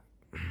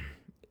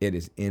 it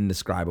is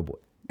indescribable.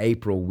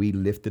 April, we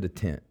lifted a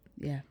tent.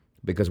 Yeah.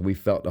 Because we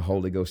felt the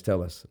Holy Ghost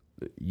tell us,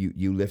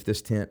 you lift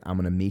this tent, I'm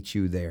going to meet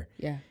you there.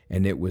 Yeah.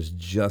 And it was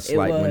just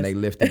when they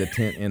lifted a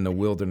tent in the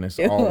wilderness,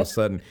 all of a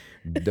sudden,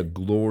 the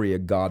glory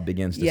of God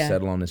begins to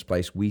settle on this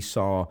place. We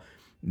saw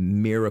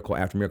miracle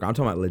after miracle. I'm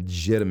talking about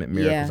legitimate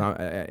miracles.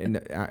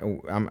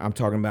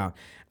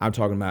 I'm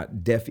talking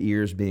about deaf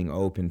ears being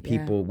opened,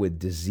 people with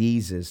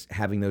diseases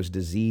having those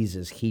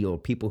diseases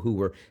healed, people who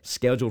were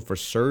scheduled for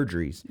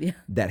surgeries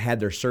that had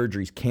their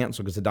surgeries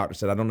canceled because the doctor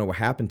said, I don't know what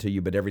happened to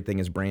you, but everything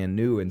is brand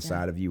new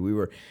inside of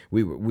you.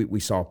 We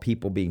saw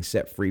people being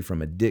set free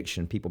from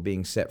addiction, people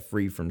being set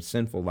free from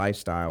sinful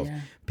lifestyles,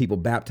 people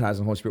baptized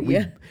in the Holy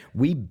Spirit.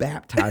 We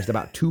baptized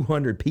about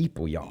 200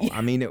 people, y'all.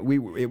 I mean, it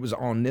was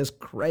on this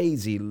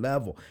crazy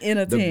level. In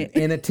a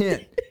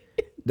tent.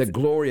 The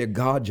glory of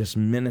God just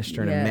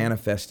ministering and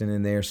manifesting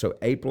in there. So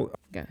April.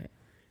 Go ahead.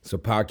 So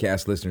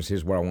podcast listeners,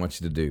 here's what I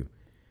want you to do.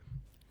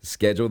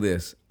 Schedule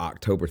this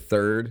October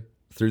 3rd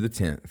through the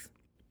 10th.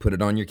 Put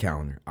it on your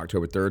calendar.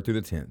 October 3rd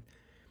through the 10th.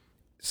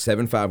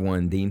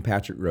 751 Dean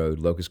Patrick Road,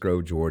 Locust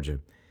Grove, Georgia.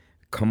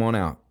 Come on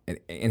out.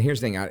 And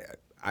here's the thing.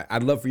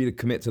 I'd love for you to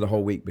commit to the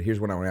whole week, but here's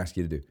what I want to ask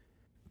you to do.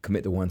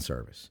 Commit to one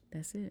service.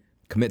 That's it.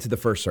 Commit to the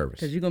first service.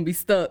 Because you're going to be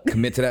stuck.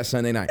 Commit to that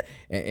Sunday night.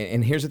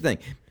 And here's the thing.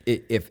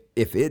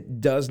 If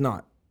it does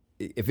not,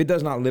 if it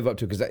does not live up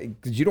to, because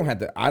you don't have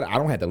to, I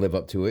don't have to live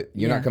up to it.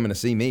 You're not coming to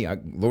see me.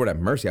 Lord have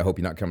mercy. I hope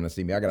you're not coming to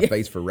see me. I got a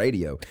face for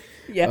radio.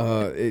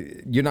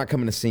 You're not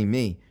coming to see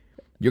me.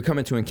 You're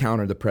coming to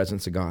encounter the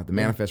presence of God, the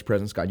manifest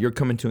presence of God. You're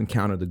coming to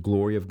encounter the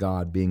glory of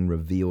God being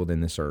revealed in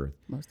this earth.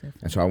 Most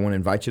definitely. And so I want to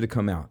invite you to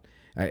come out.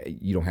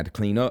 You don't have to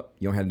clean up.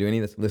 You don't have to do any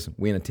of this. Listen,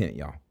 we're in a tent,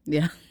 y'all.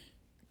 Yeah.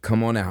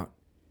 Come on out.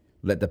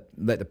 Let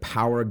the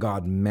power of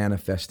God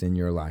manifest in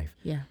your life.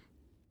 Yeah.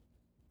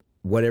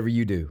 Whatever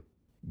you do,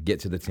 get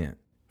to the tent.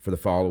 For the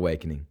Fall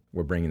Awakening,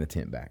 we're bringing the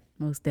tent back.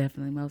 Most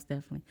definitely, most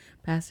definitely.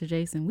 Pastor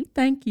Jason, we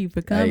thank you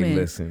for coming. Hey,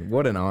 listen,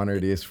 what an honor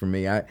it is for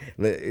me.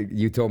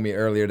 You told me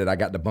earlier that I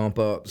got to bump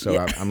up, so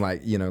I'm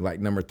like, like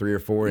number 3 or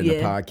 4 in the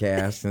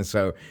podcast, and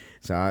so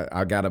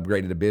I got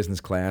upgraded to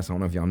business class. I don't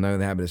know if y'all know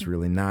that, but it's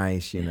really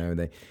nice.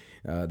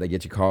 They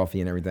get you coffee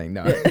and everything.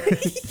 No,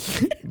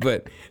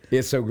 but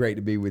it's so great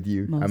to be with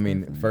you. Most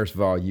definitely. First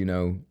of all, you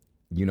know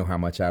how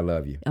much I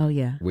love you. Oh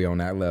yeah, we on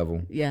that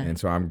level. Yeah, and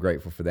so I'm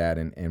grateful for that,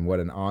 and what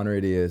an honor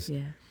it is.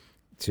 Yeah.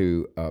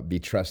 To be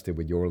trusted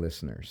with your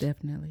listeners.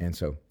 Definitely. And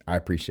so I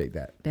appreciate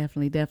that.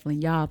 Definitely.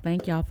 Y'all,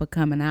 thank y'all for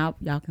coming out.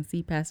 Y'all can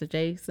see Pastor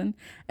Jason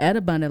at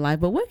Abundant Life.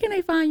 But where can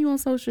they find you on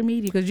social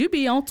media? Because you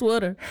be on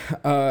Twitter.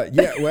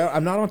 Well,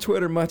 I'm not on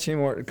Twitter much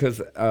anymore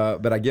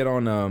but I get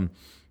on on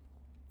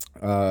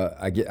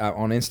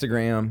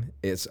Instagram.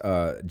 It's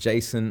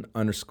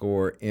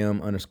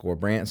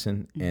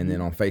Jason_M_Branson. And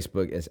then on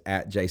Facebook it's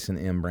 @Jason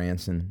M.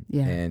 Branson.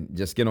 Yeah. And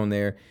just get on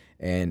there.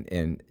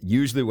 And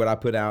usually what I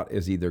put out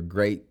is either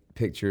great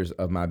pictures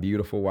of my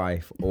beautiful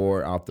wife,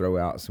 or I'll throw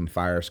out some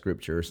fire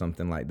scripture or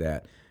something like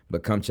that.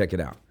 But come check it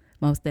out.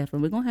 Most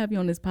definitely. We're going to have you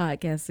on this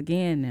podcast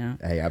again now.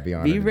 Hey, I'll be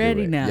honored. Be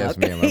ready now. Yes,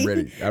 okay? Ma'am. I'm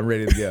ready. I'm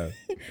ready to go.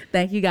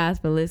 Thank you guys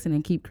for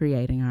listening. Keep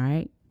creating, all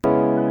right?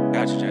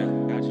 Gotcha,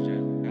 Jen.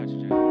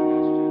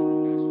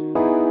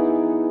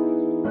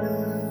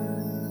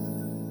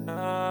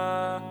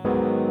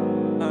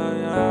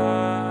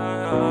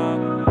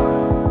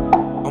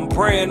 I'm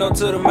praying up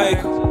to the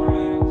maker.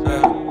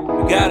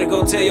 You gotta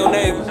go tell your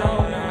neighbors.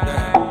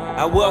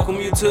 I welcome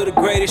you to the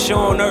greatest show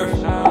on earth.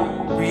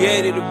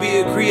 Created to be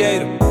a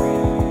creator.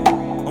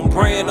 I'm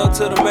praying up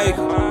to the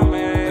maker.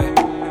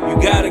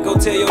 You gotta go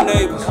tell your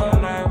neighbors.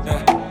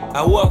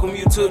 I welcome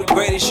you to the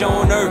greatest show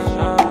on earth.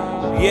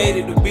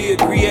 Created to be a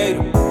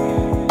creator.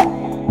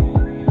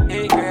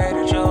 Hey,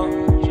 creator Joe.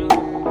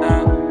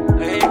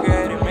 Hey,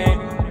 creator man.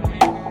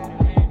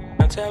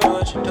 Now tell me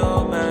what you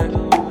do,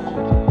 man.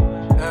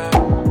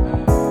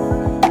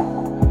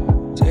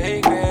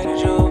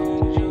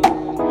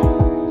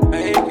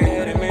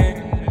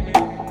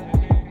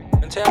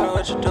 Tell me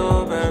what you do.